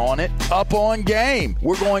talent on it. Up On Game.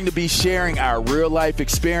 We're going to be sharing our real-life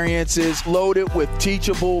experiences loaded with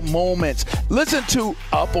teachable moments. Listen to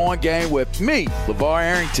Up On Game with me, LeVar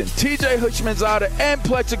Arrington, TJ Houshmandzadeh, and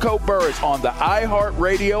Plexico Burress on the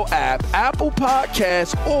iHeartRadio app, Apple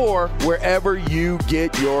Podcasts, or wherever you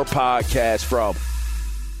get your podcasts from.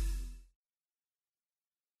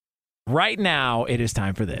 Right now, it is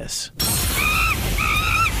time for this.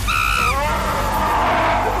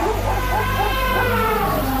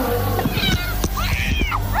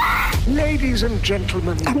 Ladies and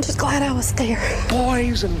gentlemen. I'm just glad I was there.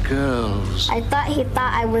 Boys and girls. I thought he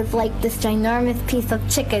thought I was like this ginormous piece of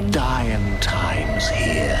chicken. Dying times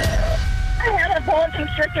here. I had a boa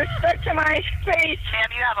constrictor stuck to my face. Sam,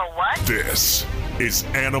 you have a what? This is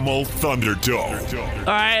Animal Thunderdome. All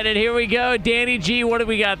right, and here we go. Danny G, what do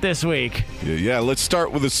we got this week? Yeah, let's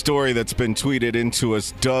start with a story that's been tweeted into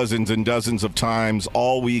us dozens and dozens of times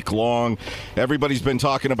all week long. Everybody's been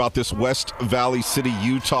talking about this West Valley City,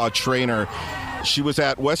 Utah trainer. She was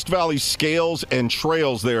at West Valley Scales and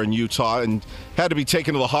Trails there in Utah and had to be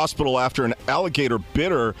taken to the hospital after an alligator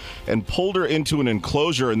bit her and pulled her into an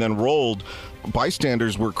enclosure and then rolled.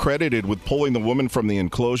 Bystanders were credited with pulling the woman from the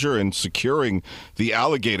enclosure and securing the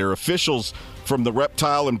alligator. Officials from the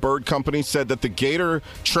Reptile and Bird Company said that the gator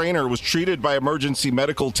trainer was treated by emergency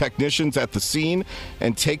medical technicians at the scene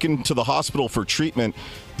and taken to the hospital for treatment.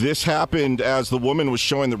 This happened as the woman was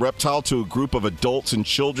showing the reptile to a group of adults and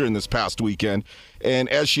children this past weekend. And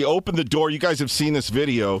as she opened the door, you guys have seen this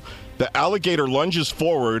video, the alligator lunges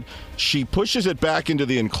forward. She pushes it back into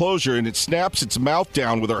the enclosure, and it snaps its mouth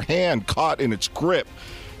down with her hand caught in its grip.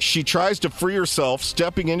 She tries to free herself,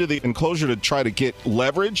 stepping into the enclosure to try to get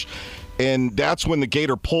leverage. And that's when the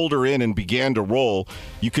gator pulled her in and began to roll.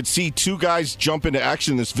 You could see two guys jump into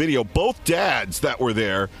action in this video, both dads that were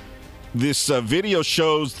there. This video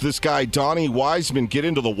shows this guy, Donnie Wiseman, get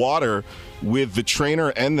into the water with the trainer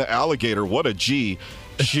and the alligator. What a G.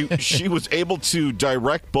 She was able to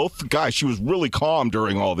direct both guys. She was really calm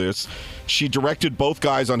during all this. She directed both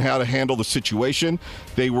guys on how to handle the situation.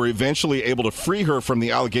 They were eventually able to free her from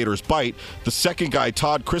the alligator's bite. The second guy,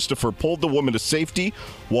 Todd Christopher, pulled the woman to safety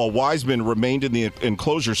while Wiseman remained in the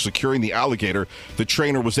enclosure securing the alligator. The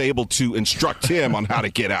trainer was able to instruct him on how to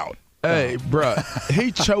get out. Hey, bro,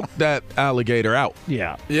 he choked that alligator out.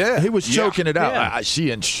 Yeah. Yeah. He was choking it out. Yeah. She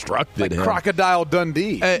instructed him. Crocodile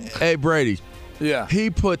Dundee. Hey, Brady. Yeah. He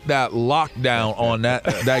put that lockdown on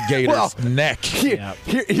that gator's neck.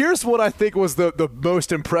 Here's what I think was the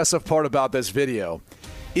most impressive part about this video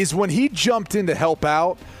is when he jumped in to help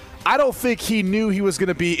out, I don't think he knew he was going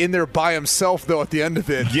to be in there by himself, though, at the end of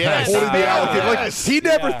it. Yes. Holding the alligator. Like, he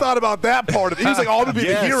never thought about that part of it. He was like, I'm going to be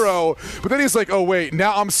the hero. But then he's like, oh, wait,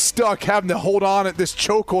 now I'm stuck having to hold on at this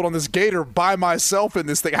chokehold on this gator by myself in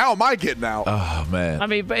this thing. How am I getting out? Oh, man. I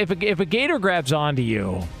mean, if a gator grabs onto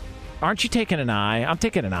you, aren't you taking an eye? I'm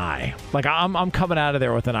taking an eye. Like, I'm coming out of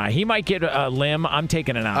there with an eye. He might get a limb. I'm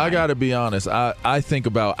taking an eye. I got to be honest. I think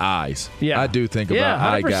about eyes. Yeah. I do think about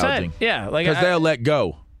eye gouging. Yeah. Because they'll let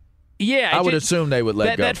go. Yeah, I would assume they would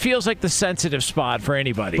let go. That feels like the sensitive spot for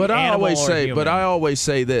anybody. But I always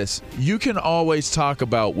say this: you can always talk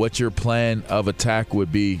about what your plan of attack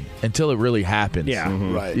would be until it really happens.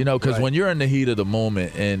 Yeah, right. You know, because when you're in the heat of the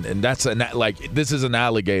moment, and that's like this is an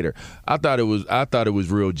alligator. I thought it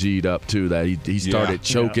was real G'd up too that he started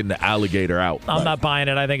choking the alligator out. I'm not buying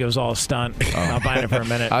it. I think it was all a stunt. I'm not buying it for a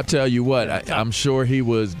minute. I tell you what, I'm sure he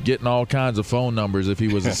was getting all kinds of phone numbers if he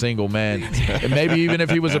was a single man, and maybe even if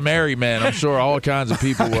he was a married married man. I'm sure all kinds of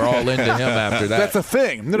people were all into him after that. That's a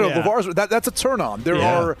thing. No, Yeah. LeVar's that's a turn on. There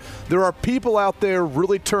are people out there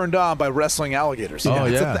really turned on by wrestling alligators. Oh,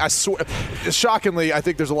 yeah. I swear. Shockingly, I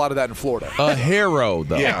think there's a lot of that in Florida. A hero,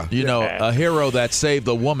 though. Yeah. You know, a hero that saved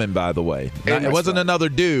a woman, by the way. It wasn't another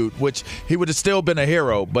dude, which he would have still been a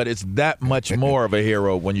hero, but it's that much more of a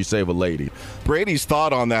hero when you save a lady. Brady's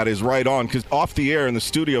thought on that is right on, because off the air in the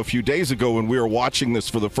studio a few days ago when we were watching this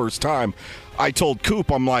for the first time, I told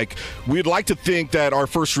Coop, I'm like, we'd like to think that our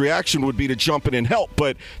first reaction would be to jump in and help,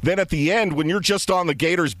 but then at the end, when you're just on the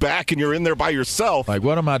gator's back and you're in there by yourself, like,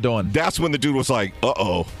 what am I doing? That's when the dude was like,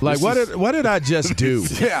 uh-oh. Like, what did I just do?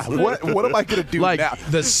 Yeah, what am I going to do like, now?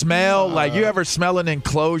 The smell, like, you ever smell an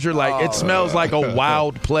enclosure? Like, it smells like a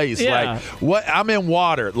wild place. Yeah. Like, what? I'm in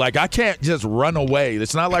water. Like, I can't just run away.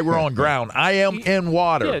 It's not like we're on ground. I am in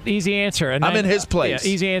water. Yeah, easy answer. I'm in his place.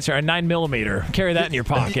 Yeah, easy answer. A 9mm. Carry that in your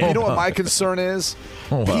pocket. You know what my concern is?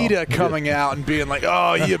 PETA coming out and being like,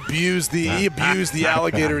 "Oh, he abused the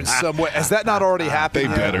alligator in some way." Has that not already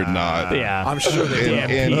happened? They better not. Yeah, I'm sure they And,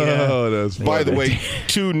 did. and by the way,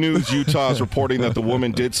 2 News Utah is reporting that the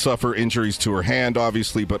woman did suffer injuries to her hand,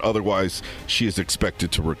 obviously, but otherwise she is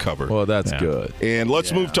expected to recover. Well, that's good. And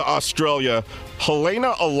let's move to Australia.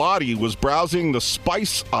 Helena Alati was browsing the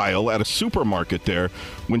spice aisle at a supermarket there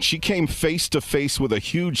when she came face to face with a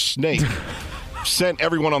huge snake. Sent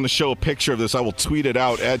everyone on the show a picture of this. I will tweet it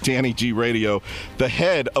out at Danny G Radio. The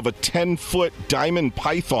head of a 10-foot diamond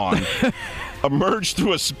python emerged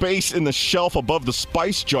through a space in the shelf above the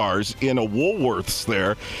spice jars in a Woolworths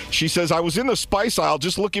there. She says, I was in the spice aisle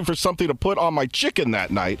just looking for something to put on my chicken that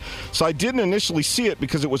night, so I didn't initially see it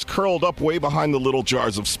because it was curled up way behind the little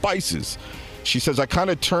jars of spices. She says, I kind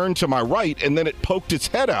of turned to my right, and then it poked its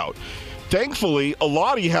head out. Thankfully,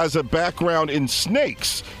 Alati has a background in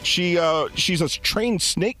snakes. She's a trained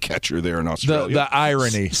snake catcher there in Australia. The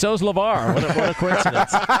irony. So's LeVar. What a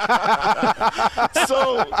coincidence.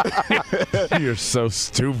 So You're so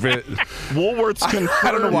stupid. Woolworths confirmed.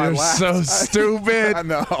 I don't know why I You're laughed. so stupid. I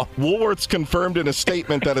know. Woolworths confirmed in a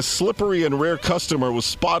statement that a slippery and rare customer was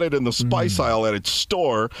spotted in the spice aisle at its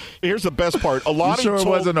store. Here's the best part. You Alati sure it told,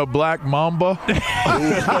 wasn't a black mamba?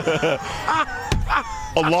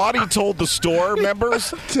 Alati told the store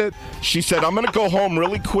members, she said, I'm going to go home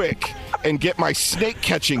really quick and get my snake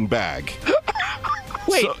catching bag.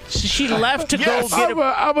 Wait, she left to Yes. go get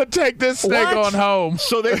I'm going to take this snake What? on home.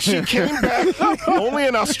 So then she came back, only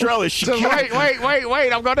in Australia. She So came,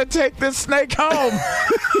 wait. I'm going to take this snake home.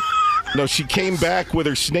 No, she came back with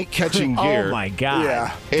her snake catching gear. Oh, my God.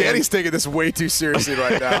 Yeah. And- Danny's taking this way too seriously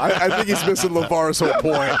right now. I think he's missing LeVar's whole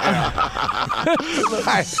point.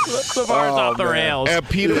 LeVar's off the rails. And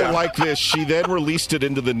Peter like this. She then released it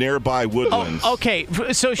into the nearby woodlands. Oh, okay.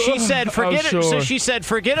 So she said, forget it. So she said,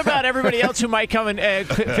 forget about everybody else who might come in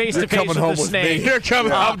face to face coming with home the with snake. me. You're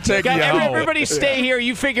coming. I'm taking you home. Everybody stay here.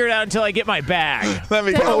 You figure it out until I get my bag. Let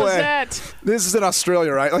me What the hell go was away. that? This is in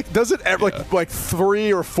Australia, right? Like, does it ever like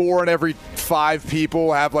 3 or 4 in every 5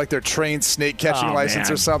 people have like their trained snake catching Oh, license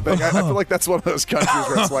man. or something? I feel like that's one of those countries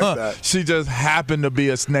where it's like that. She just happened to be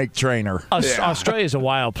a snake trainer. Australia's a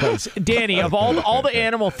wild place. Danny, of all the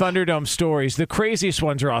Animal Thunderdome stories, the craziest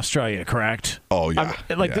ones are Australia, correct? Oh, yeah.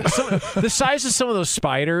 The size of some of those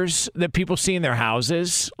spiders that people see in their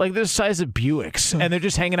houses, like they're the size of Buicks, and they're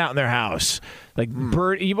just hanging out in their house. Like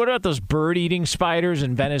bird. What about those bird-eating spiders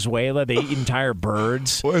in Venezuela? They eat entire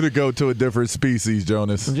birds. Way to go to a different species,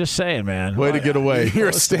 Jonas. I'm just saying, man. Way to get away.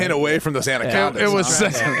 You're staying away from those anacondas. It was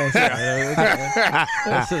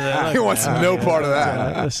He wants no part of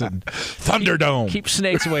that. Listen, Thunderdome. keep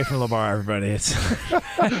snakes away from LeVar, everybody. It's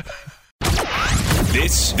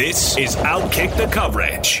This is Outkick the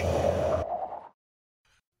Coverage.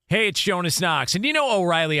 Hey, it's Jonas Knox. And you know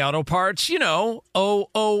O'Reilly Auto Parts? You know,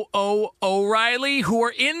 O'Reilly, who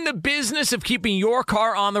are in the business of keeping your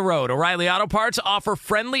car on the road. O'Reilly Auto Parts offer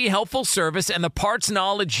friendly, helpful service and the parts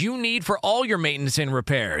knowledge you need for all your maintenance and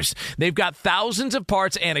repairs. They've got thousands of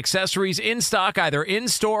parts and accessories in stock, either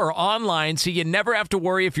in-store or online, so you never have to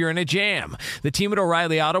worry if you're in a jam. The team at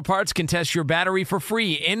O'Reilly Auto Parts can test your battery for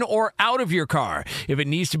free in or out of your car. If it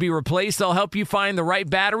needs to be replaced, they'll help you find the right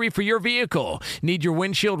battery for your vehicle. Need your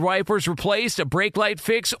windshield wipers replaced, a brake light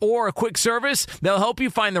fix, or a quick service? They'll help you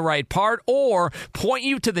find the right part or point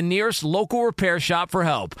you to the nearest local repair shop for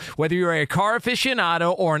help. Whether you're a car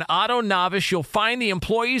aficionado or an auto novice, you'll find the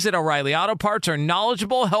employees at O'Reilly Auto Parts are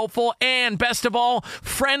knowledgeable, helpful, and best of all,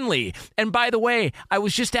 friendly. And by the way, I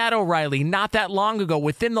was just at O'Reilly not that long ago,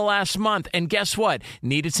 within the last month, and guess what?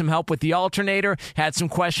 Needed some help with the alternator, had some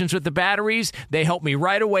questions with the batteries. They helped me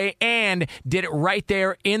right away and did it right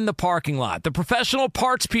there in the parking lot. The professional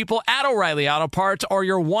parts people at O'Reilly Auto Parts are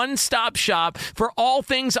your one-stop shop for all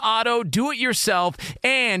things auto, do-it-yourself,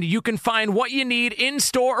 and you can find what you need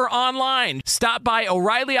in-store or online. Stop by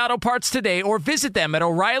O'Reilly Auto Parts today or visit them at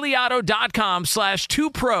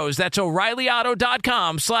O'ReillyAuto.com/2pros. That's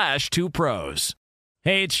O'ReillyAuto.com/2pros.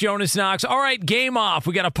 Hey, it's Jonas Knox. All right, game off.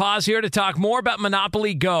 We got to pause here to talk more about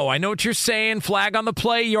Monopoly Go. I know what you're saying, flag on the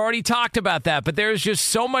play. You already talked about that, but there's just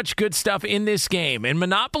so much good stuff in this game. In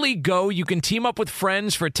Monopoly Go, you can team up with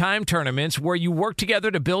friends for time tournaments where you work together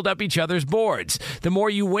to build up each other's boards. The more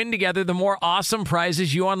you win together, the more awesome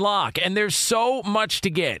prizes you unlock. And there's so much to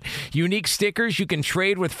get. Unique stickers you can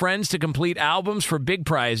trade with friends to complete albums for big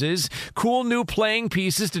prizes, cool new playing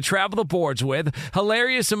pieces to travel the boards with,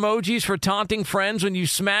 hilarious emojis for taunting friends when you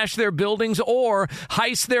smash their buildings or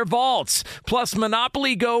heist their vaults. Plus,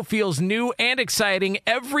 Monopoly Go feels new and exciting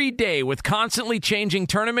every day with constantly changing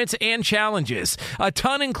tournaments and challenges. A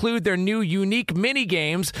ton include their new unique mini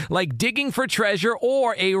games like digging for treasure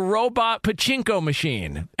or a robot pachinko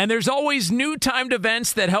machine. And there's always new timed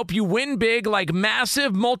events that help you win big, like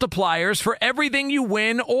massive multipliers for everything you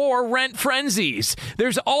win or rent frenzies.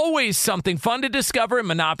 There's always something fun to discover in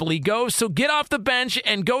Monopoly Go, so get off the bench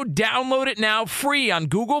and go download it now free on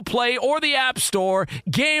Google Play or the App Store.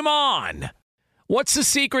 Game on! What's the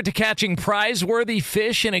secret to catching prize-worthy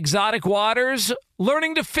fish in exotic waters?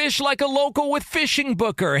 Learning to fish like a local with Fishing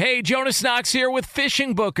Booker. Hey, Jonas Knox here with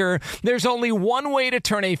Fishing Booker. There's only one way to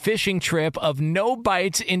turn a fishing trip of no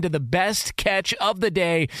bites into the best catch of the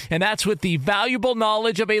day, and that's with the valuable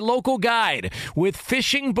knowledge of a local guide. With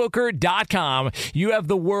FishingBooker.com, you have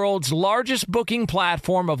the world's largest booking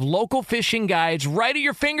platform of local fishing guides right at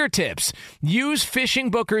your fingertips. Use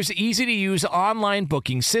Fishing Booker's easy-to-use online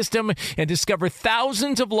booking system and discover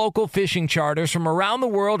thousands of local fishing charters from around the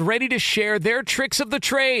world ready to share their tricks of the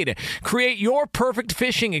trade. Create your perfect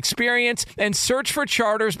fishing experience and search for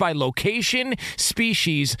charters by location,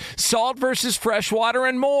 species, salt versus freshwater,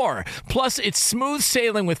 and more. Plus, it's smooth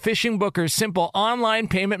sailing with Fishing Booker's simple online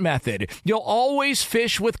payment method. You'll always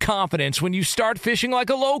fish with confidence when you start fishing like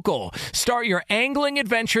a local. Start your angling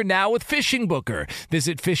adventure now with Fishing Booker.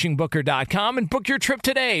 Visit FishingBooker.com and book your trip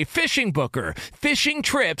today. Fishing Booker. Fishing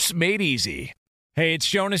trips made easy. Hey, it's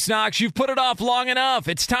Jonas Knox. You've put it off long enough.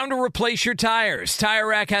 It's time to replace your tires. Tire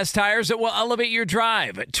Rack has tires that will elevate your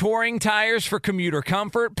drive. Touring tires for commuter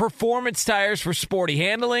comfort, performance tires for sporty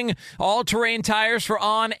handling, all-terrain tires for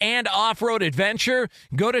on- and off-road adventure.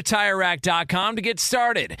 Go to TireRack.com to get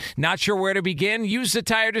started. Not sure where to begin? Use the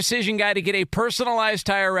Tire Decision Guide to get a personalized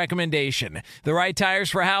tire recommendation. The right tires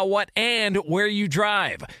for how, what, and where you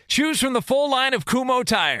drive. Choose from the full line of Kumho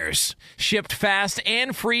tires. Shipped fast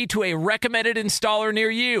and free to a recommended installer near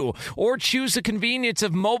you, or choose the convenience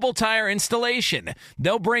of mobile tire installation.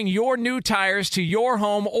 They'll bring your new tires to your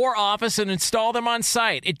home or office and install them on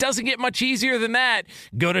site. It doesn't get much easier than that.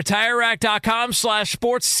 Go to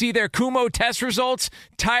TireRack.com/sports to see their Kumho test results,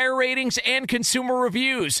 tire ratings, and consumer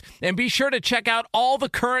reviews. And be sure to check out all the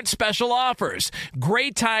current special offers.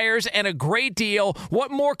 Great tires and a great deal. What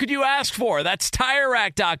more could you ask for? That's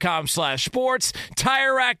TireRack.com/sports.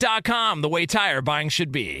 TireRack.com, the way tire buying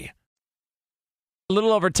should be. A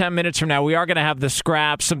little over 10 minutes from now, we are going to have the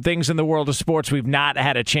scraps, some things in the world of sports we've not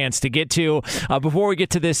had a chance to get to. Before we get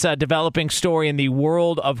to this developing story in the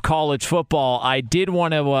world of college football, I did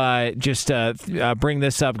want to just bring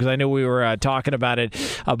this up because I know we were talking about it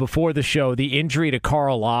before the show, the injury to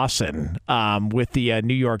Carl Lawson with the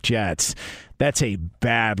New York Jets. That's a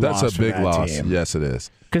bad loss. That's a big loss. Team. Yes, it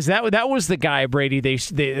is. Because that was the guy, Brady.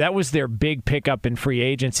 That was their big pickup in free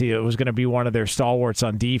agency. It was going to be one of their stalwarts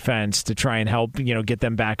on defense to try and help get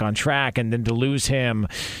them back on track. And then to lose him,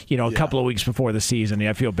 a couple of weeks before the season,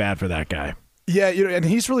 I feel bad for that guy. Yeah, and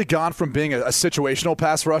he's really gone from being a situational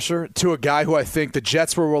pass rusher to a guy who I think the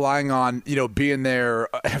Jets were relying on, being there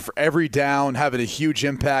for every down, having a huge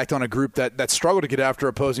impact on a group that struggled to get after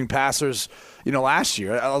opposing passers. Last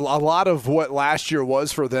year, a lot of what last year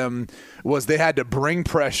was for them was they had to bring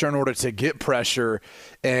pressure in order to get pressure.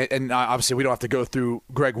 And obviously we don't have to go through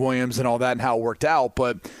Greg Williams and all that and how it worked out,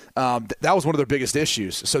 but that was one of their biggest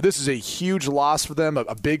issues. So this is a huge loss for them,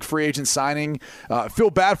 a big free agent signing.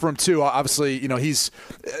 Feel bad for him too. Obviously, he's,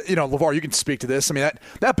 LeVar, you can speak to this. I mean,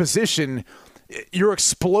 that position, your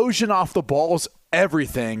explosion off the ball is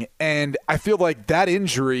everything. And I feel like that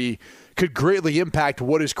injury could greatly impact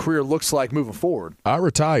what his career looks like moving forward. I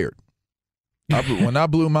retired. When I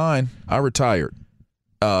blew mine, I retired.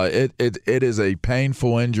 It is a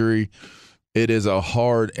painful injury. It is a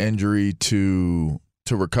hard injury to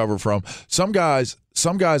recover from. Some guys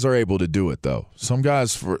are able to do it though. Some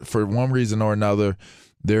guys for one reason or another,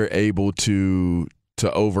 they're able to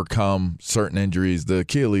overcome certain injuries. The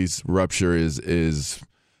Achilles rupture is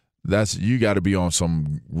that's you got to be on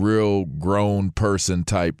some real grown person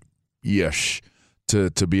type ish to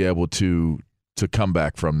be able to come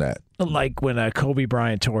back from that. Like when Kobe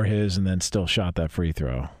Bryant tore his and then still shot that free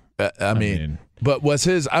throw. I mean, but was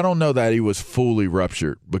his? I don't know that he was fully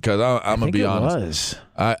ruptured because I'm gonna be honest.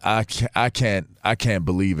 I can't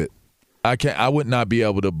believe it. I would not be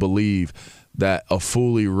able to believe that a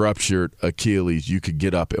fully ruptured Achilles you could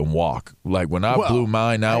get up and walk. Like when I blew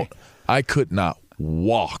mine out, I could not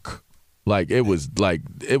walk. Like it was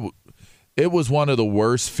one of the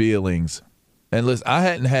worst feelings. And listen, I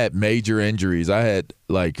hadn't had major injuries. I had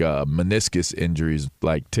like meniscus injuries,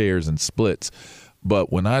 like tears and splits.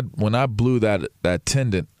 But when I blew that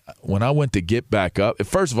tendon, when I went to get back up,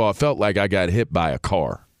 first of all, I felt like I got hit by a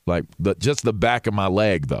car, like just the back of my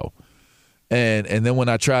leg though. And then when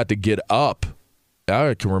I tried to get up,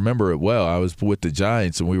 I can remember it well. I was with the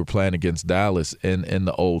Giants and we were playing against Dallas in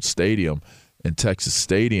the old stadium, in Texas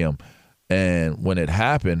Stadium. And when it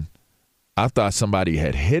happened, I thought somebody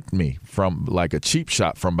had hit me from like a cheap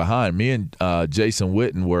shot from behind. Me and Jason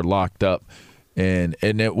Witten were locked up, and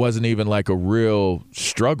it wasn't even like a real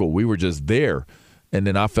struggle. We were just there. And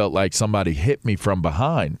then I felt like somebody hit me from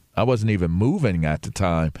behind. I wasn't even moving at the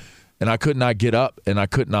time. And I could not get up and I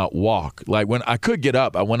could not walk. Like when I could get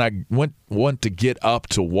up, when I went to get up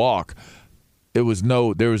to walk, there was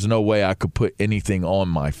no way I could put anything on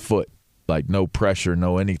my foot. Like no pressure,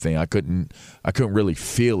 no anything. I couldn't really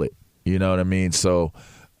feel it. You know what I mean? So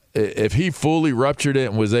if he fully ruptured it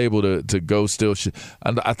and was able to go still,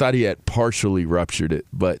 I thought he had partially ruptured it.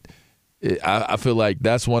 But I feel like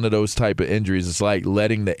that's one of those type of injuries. It's like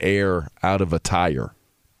letting the air out of a tire.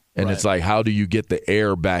 And It's like, how do you get the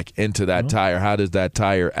air back into that tire? How does that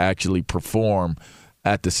tire actually perform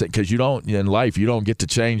at the because you don't in life you don't get to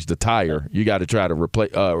change the tire. You got to try to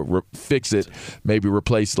replace fix it, maybe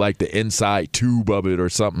replace like the inside tube of it or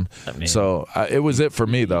something. So it was it for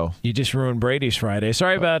me though. You just ruined Brady's Friday.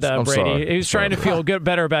 Sorry about Brady. Sorry. He was trying to feel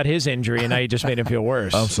better about his injury, and now you just made him feel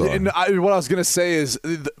worse. I'm sorry. And what I was gonna say is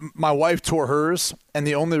my wife tore hers, and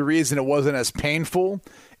the only reason it wasn't as painful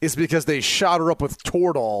is because they shot her up with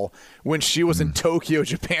Toradol when she was in Tokyo,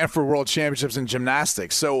 Japan for World Championships in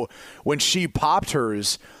gymnastics. So when she popped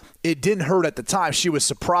hers, it didn't hurt at the time. She was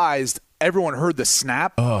surprised. Everyone heard the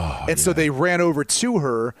snap. So they ran over to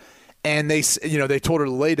her and they told her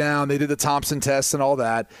to lay down. They did the Thompson test and all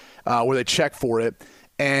that where they checked for it.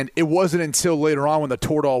 And it wasn't until later on when the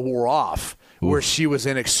Toradol wore off where she was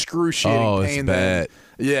in excruciating pain. It's bad.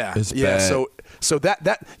 It's bad. So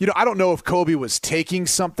that I don't know if Kobe was taking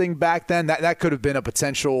something back then. That could have been a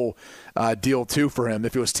potential deal too for him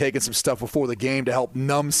if he was taking some stuff before the game to help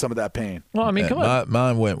numb some of that pain. Well, I mean, come on.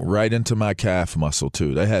 Mine went right into my calf muscle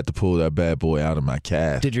too. They had to pull that bad boy out of my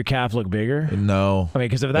calf. Did your calf look bigger? No. I mean,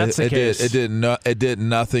 because if that's the case, it did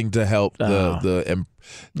nothing to help the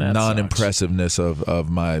non-impressiveness of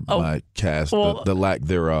my calf, the lack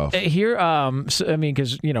thereof. Here,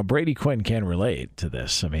 because Brady Quinn can relate to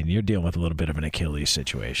this. I mean, you're dealing with a little bit of an Achilles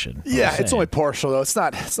situation. Yeah, it's only partial though. It's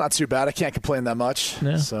not too bad. I can't complain that much.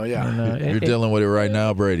 Yeah. So yeah, you're dealing with it right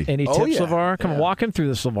now, Brady. Any tips, LeVar? Come on, walk him through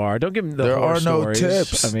this, LeVar. Don't give him the There horror are no stories.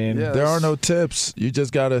 tips. I mean, there are no tips. You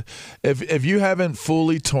just gotta if you haven't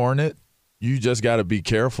fully torn it. You just got to be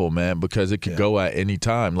careful, man, because it could go at any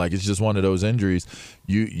time. Like, it's just one of those injuries.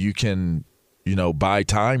 You can, buy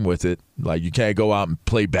time with it. Like, you can't go out and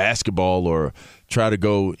play basketball or try to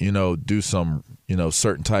go, do some,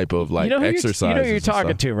 certain type of, like, exercise. You know who you're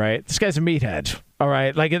talking to, right? This guy's a meathead, all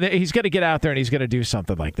right? Like, he's going to get out there and he's going to do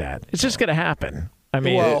something like that. It's just going to happen. I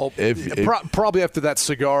mean, probably after that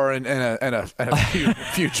cigar and a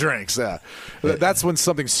few drinks. That's when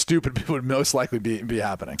something stupid would most likely be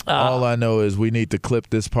happening. All I know is we need to clip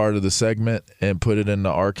this part of the segment and put it in the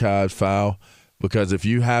archive file, because if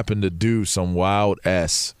you happen to do some wild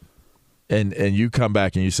S and you come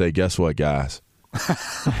back and you say, guess what, guys?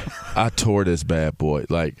 I tore this bad boy.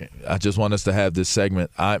 Like, I just want us to have this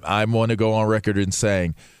segment. I want to go on record in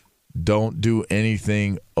saying, don't do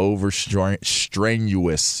anything over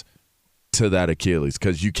strenuous to that Achilles,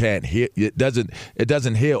 because you can't heal. It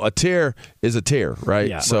doesn't heal. A tear is a tear, right?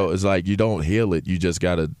 Yeah, so It's like you don't heal it. You just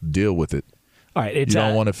got to deal with it. All right, you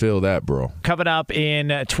don't want to feel that, bro. Coming up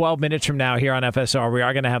in 12 minutes from now here on FSR, we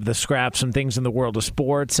are going to have the scraps, some things in the world of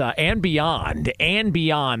sports and beyond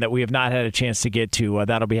that we have not had a chance to get to.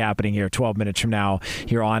 That'll be happening here 12 minutes from now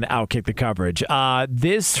here on Outkick the Coverage.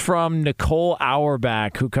 This from Nicole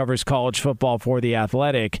Auerbach, who covers college football for The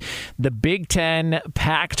Athletic. The Big Ten,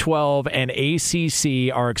 Pac-12, and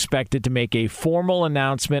ACC are expected to make a formal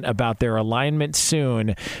announcement about their alignment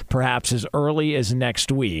soon, perhaps as early as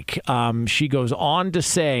next week. She goes on to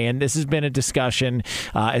say, and this has been a discussion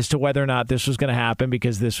as to whether or not this was going to happen,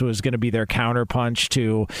 because this was going to be their counterpunch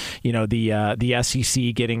to, the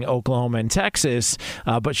SEC getting Oklahoma and Texas.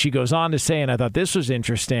 But she goes on to say, and I thought this was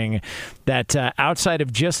interesting, that outside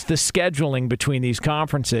of just the scheduling between these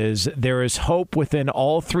conferences, there is hope within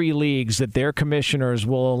all three leagues that their commissioners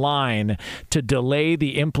will align to delay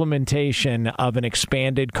the implementation of an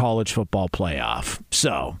expanded college football playoff.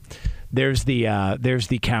 So there's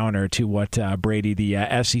the counter to what Brady,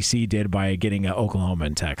 the SEC, did by getting Oklahoma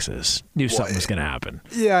and Texas. Knew something was going to happen.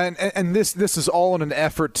 Yeah, and this is all in an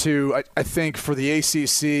effort to, I think, for the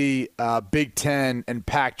ACC, Big Ten, and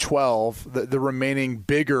Pac-12, the remaining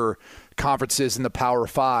bigger conferences in the Power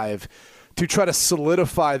Five, to try to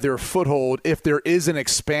solidify their foothold if there is an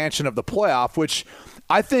expansion of the playoff, which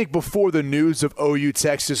I think before the news of OU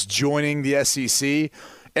Texas joining the SEC,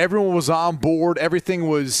 everyone was on board. Everything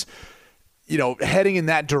was heading in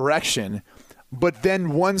that direction. But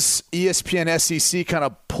then once ESPN SEC kind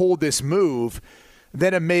of pulled this move,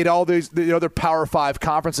 then it made all the other Power 5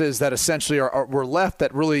 conferences that essentially were left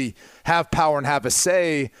that really have power and have a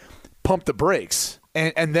say pump the brakes.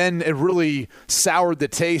 And then it really soured the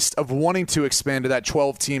taste of wanting to expand to that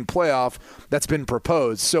 12-team playoff that's been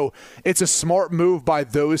proposed. So it's a smart move by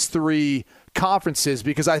those three conferences,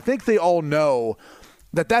 because I think they all know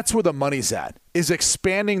that that's where the money's at, is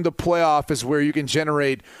expanding the playoff is where you can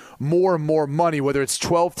generate more and more money, whether it's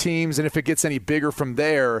 12 teams, and if it gets any bigger from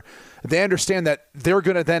there, they understand that they're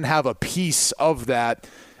going to then have a piece of that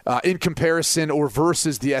in comparison or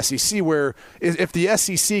versus the SEC, where if the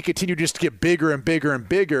SEC continue just to get bigger and bigger and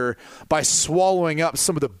bigger by swallowing up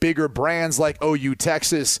some of the bigger brands like OU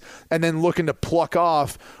Texas, and then looking to pluck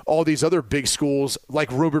off all these other big schools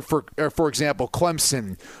like Rupert, for example,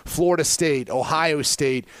 Clemson, Florida State, Ohio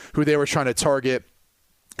State, who they were trying to target.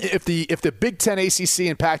 If the Big Ten, ACC,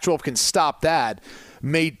 and Pac-12 can stop that,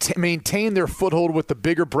 maintain their foothold with the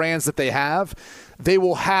bigger brands that they have, they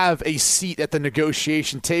will have a seat at the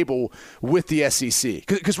negotiation table with the SEC.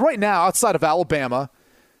 Because right now, outside of Alabama,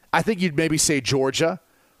 I think you'd maybe say Georgia,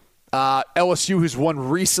 LSU, who's won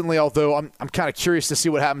recently, although I'm kind of curious to see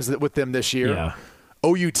what happens with them this year. Yeah.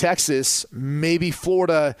 OU Texas, maybe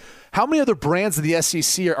Florida. How many other brands of the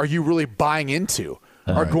SEC are you really buying into?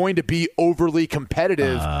 Are going to be overly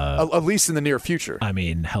competitive, at least in the near future? I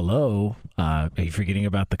mean, hello. Are you forgetting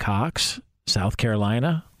about the Cox, South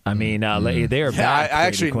Carolina? I mean, they are back. I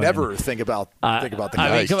actually never think about the Cox.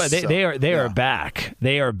 I mean, come on, they are back.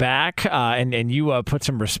 They are back, and you put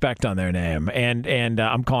some respect on their name. And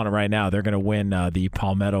I'm calling it right now. They're going to win the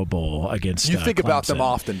Palmetto Bowl against. You think Clemson. About them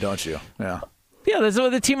often, don't you? Yeah. Yeah, that's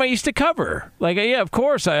the team I used to cover. Yeah, of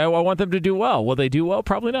course, I want them to do well. Will they do well?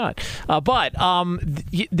 Probably not. But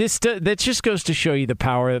that just goes to show you the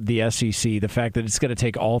power of the SEC, the fact that it's going to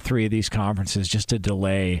take all three of these conferences just to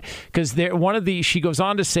delay. Because she goes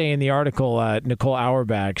on to say in the article, Nicole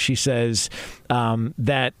Auerbach, she says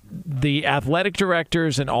that the athletic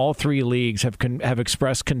directors in all three leagues have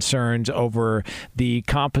expressed concerns over the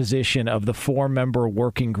composition of the 4-member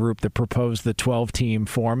working group that proposed the 12-team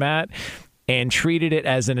format, and treated it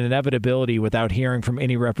as an inevitability without hearing from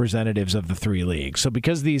any representatives of the three leagues. So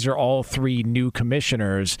because these are all three new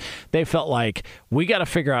commissioners, they felt like we got to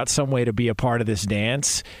figure out some way to be a part of this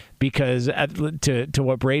dance, because to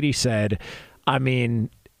what Brady said, I mean,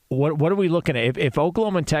 what are we looking at? If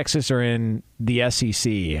Oklahoma and Texas are in the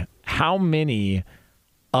SEC, how many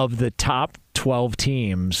of the top 12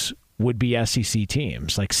 teams would be SEC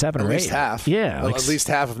teams? Like 7 or 8? At least half. Yeah. At least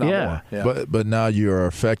half, if not more. Yeah. But now you're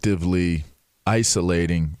effectively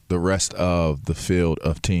isolating the rest of the field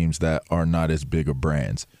of teams that are not as big of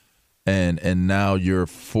brands, and now you're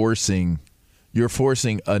forcing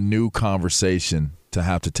a new conversation to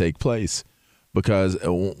have to take place, because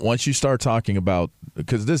once you start talking about,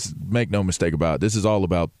 because this, make no mistake about it, this is all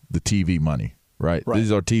about the TV money, right?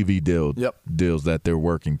 These are TV deals that they're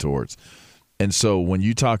working towards, and so when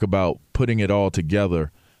you talk about putting it all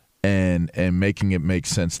together and making it make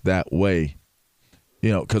sense that way,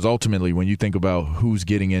 because ultimately when you think about who's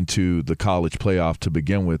getting into the college playoff to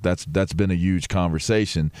begin with, that's been a huge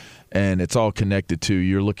conversation, and it's all connected to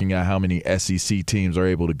you're looking at how many SEC teams are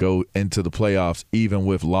able to go into the playoffs even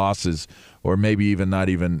with losses, or maybe even not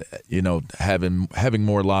even having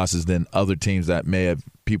more losses than other teams that may have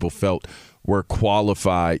people felt were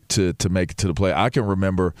qualified to make it to the play. I can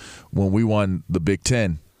remember when we won the Big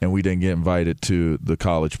Ten and we didn't get invited to the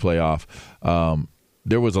college playoff.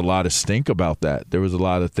 There was a lot of stink about that. There was a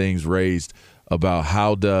lot of things raised about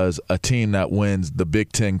how does a team that wins the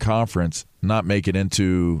Big Ten conference not make it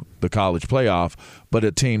into the college playoff, but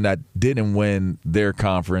a team that didn't win their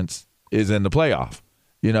conference is in the playoff.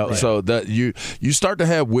 Right. So that you start to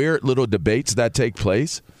have weird little debates that take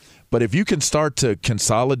place. But if you can start to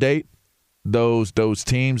consolidate those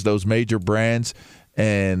teams, those major brands,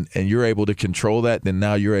 and you're able to control that, then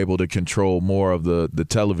now you're able to control more of the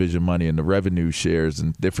television money and the revenue shares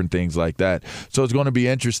and different things like that. So it's going to be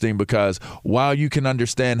interesting because while you can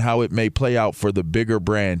understand how it may play out for the bigger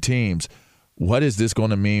brand teams, what is this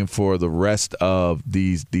going to mean for the rest of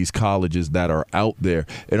these colleges that are out there?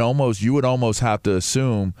 You would almost have to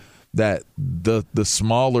assume that the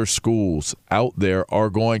smaller schools out there are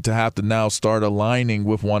going to have to now start aligning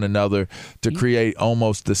with one another to create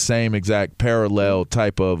almost the same exact parallel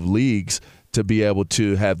type of leagues to be able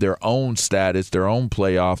to have their own status, their own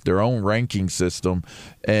playoff, their own ranking system,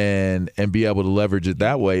 and be able to leverage it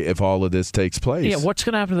that way if all of this takes place. Yeah, what's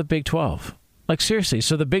going to happen to the Big 12? Like, seriously,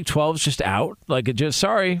 so the Big 12 is just out? Like,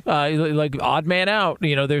 like odd man out.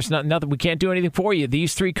 There's nothing. We can't do anything for you.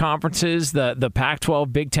 These three conferences, the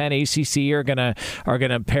Pac-12, Big 10, ACC, are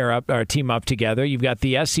gonna pair up or team up together. You've got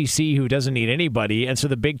the SEC, who doesn't need anybody, and so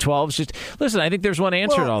the Big 12 is just. Listen, I think there's one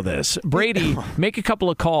answer to all this. Brady, make a couple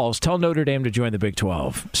of calls. Tell Notre Dame to join the Big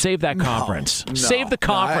 12. Save that conference. Save the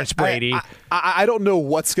conference, Brady. I don't know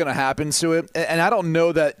what's going to happen to it, and I don't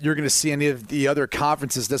know that you're going to see any of the other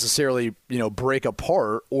conferences necessarily, break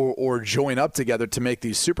apart or join up together to make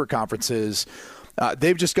these super conferences.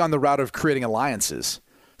 They've just gone the route of creating alliances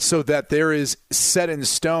so that there is set in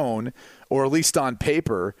stone, or at least on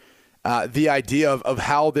paper, the idea of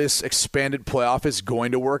how this expanded playoff is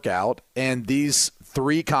going to work out. And these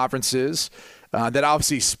three conferences that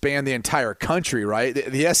obviously span the entire country, right?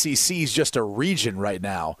 The SEC is just a region right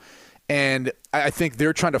now. And I think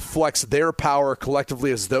they're trying to flex their power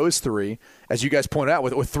collectively as those three, as you guys pointed out,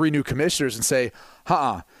 with three new commissioners, and say,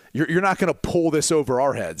 you're not going to pull this over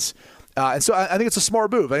our heads. And so I think it's a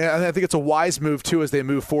smart move. I think it's a wise move, too, as they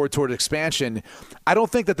move forward toward expansion. I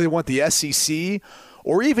don't think that they want the SEC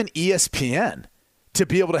or even ESPN to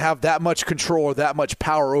be able to have that much control or that much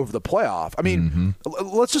power over the playoff. I mean,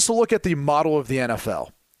 let's just look at the model of the NFL,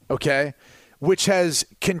 okay? Which has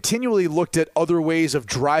continually looked at other ways of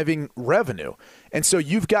driving revenue. And so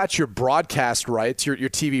you've got your broadcast rights, your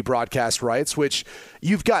TV broadcast rights, which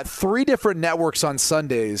you've got three different networks on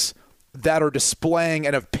Sundays that are displaying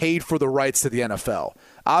and have paid for the rights to the NFL.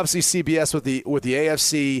 Obviously, CBS with the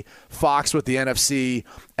AFC, Fox with the NFC,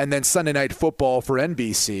 and then Sunday Night Football for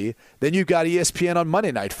NBC. Then you've got ESPN on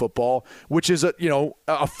Monday Night Football, which is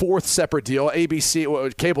a fourth separate deal.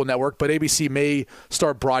 ABC, cable network, but ABC may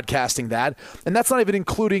start broadcasting that, and that's not even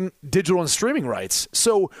including digital and streaming rights.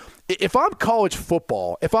 So if I'm college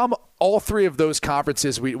football, if I'm all three of those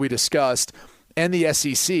conferences we discussed, and the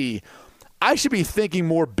SEC, I should be thinking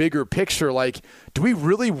more bigger picture. Like, do we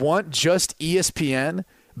really want just ESPN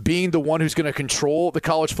being the one who's going to control the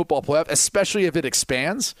college football playoff, especially if it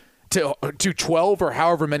expands to 12 or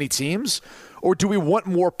however many teams? Or do we want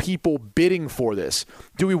more people bidding for this?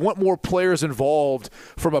 Do we want more players involved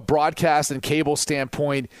from a broadcast and cable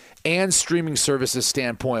standpoint and streaming services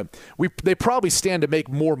standpoint? They probably stand to make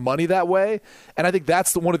more money that way. And I think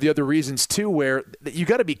that's one of the other reasons, too, where you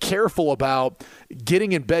got to be careful about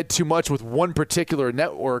getting in bed too much with one particular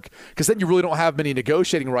network, because then you really don't have many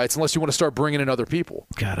negotiating rights unless you want to start bringing in other people.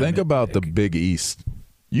 Think about the Big East.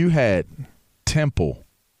 You had Temple,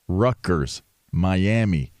 Rutgers,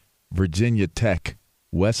 Miami, Virginia Tech,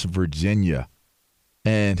 West Virginia,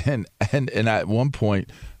 and at one point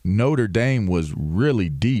Notre Dame was really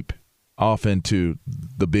deep off into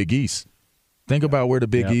the Big East. Think about where the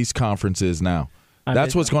Big East Conference is now.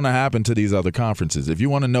 That's what's going to happen to these other conferences. If you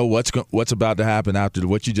want to know what's about to happen after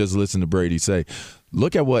what you just listened to Brady say,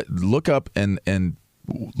 look up and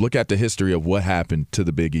look at the history of what happened to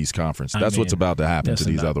the Big East Conference. That's what's about to happen to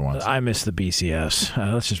these other ones. I miss the BCS.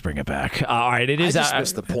 Let's just bring it back. All right, it is. I just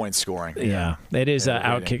miss the point scoring. Yeah, it is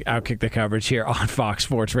Outkick the Coverage here on Fox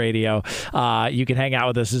Sports Radio. You can hang out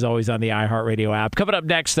with us as always on the iHeartRadio app. Coming up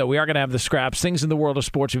next, though, we are going to have the scraps, things in the world of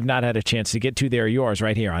sports we've not had a chance to get to. They're yours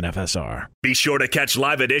right here on FSR. Be sure to catch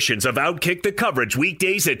live editions of Outkick the Coverage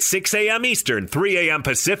weekdays at 6 a.m. Eastern, 3 a.m.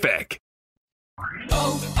 Pacific.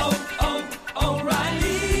 O'Reilly.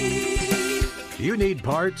 You need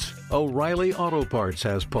parts? O'Reilly Auto Parts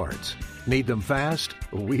has parts. Need them fast?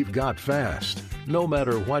 We've got fast. No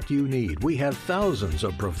matter what you need, we have thousands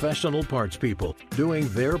of professional parts people doing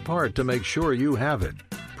their part to make sure you have it.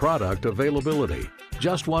 Product availability.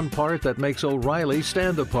 Just one part that makes O'Reilly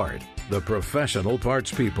stand apart. The professional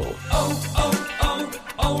parts people.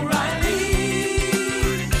 O'Reilly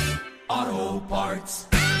Auto Parts.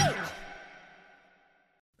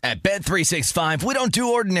 At Bet365, we don't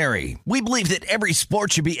do ordinary. We believe that every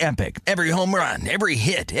sport should be epic. Every home run, every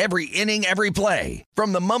hit, every inning, every play.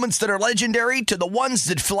 From the moments that are legendary to the ones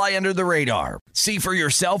that fly under the radar. See for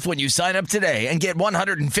yourself when you sign up today and get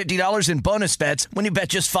 $150 in bonus bets when you bet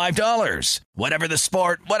just $5. Whatever the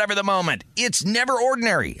sport, whatever the moment, it's never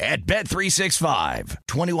ordinary at Bet365.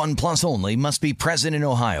 21 plus only. Must be present in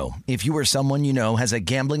Ohio. If you or someone you know has a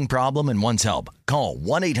gambling problem and wants help, call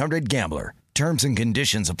 1-800-GAMBLER. Terms and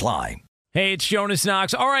conditions apply. Hey, it's Jonas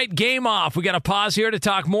Knox. All right, game off. We got to pause here to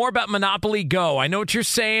talk more about Monopoly Go. I know what you're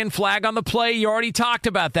saying, flag on the play. You already talked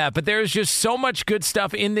about that, but there's just so much good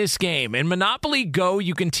stuff in this game. In Monopoly Go,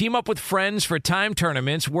 you can team up with friends for time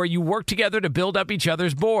tournaments where you work together to build up each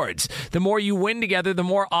other's boards. The more you win together, the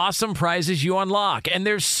more awesome prizes you unlock. And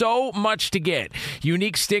there's so much to get.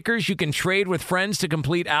 Unique stickers you can trade with friends to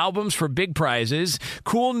complete albums for big prizes.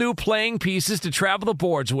 Cool new playing pieces to travel the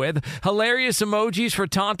boards with. Hilarious emojis for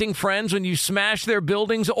taunting friends when you smash their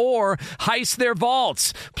buildings or heist their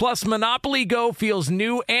vaults. Plus, Monopoly Go feels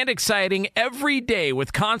new and exciting every day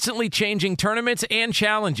with constantly changing tournaments and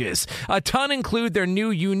challenges. A ton include their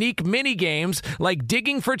new unique mini games like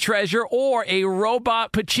digging for treasure or a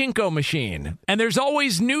robot pachinko machine. And there's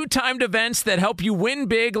always new timed events that help you win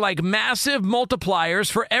big, like massive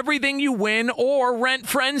multipliers for everything you win or rent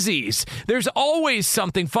frenzies. There's always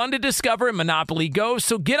something fun to discover in Monopoly Go,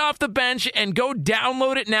 so get off the bench and go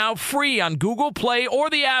download it now free on Google Play or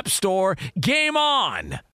the App Store. Game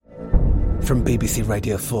on! From BBC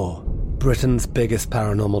Radio 4, Britain's biggest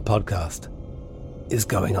paranormal podcast is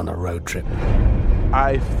going on a road trip.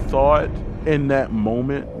 I thought in that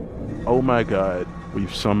moment, oh my God,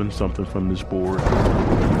 we've summoned something from this board.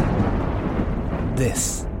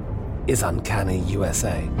 This is Uncanny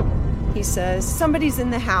USA. He says, somebody's in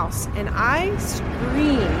the house, and I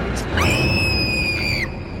screamed.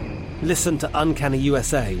 Listen to Uncanny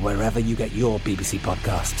USA wherever you get your BBC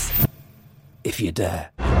podcasts, if you dare.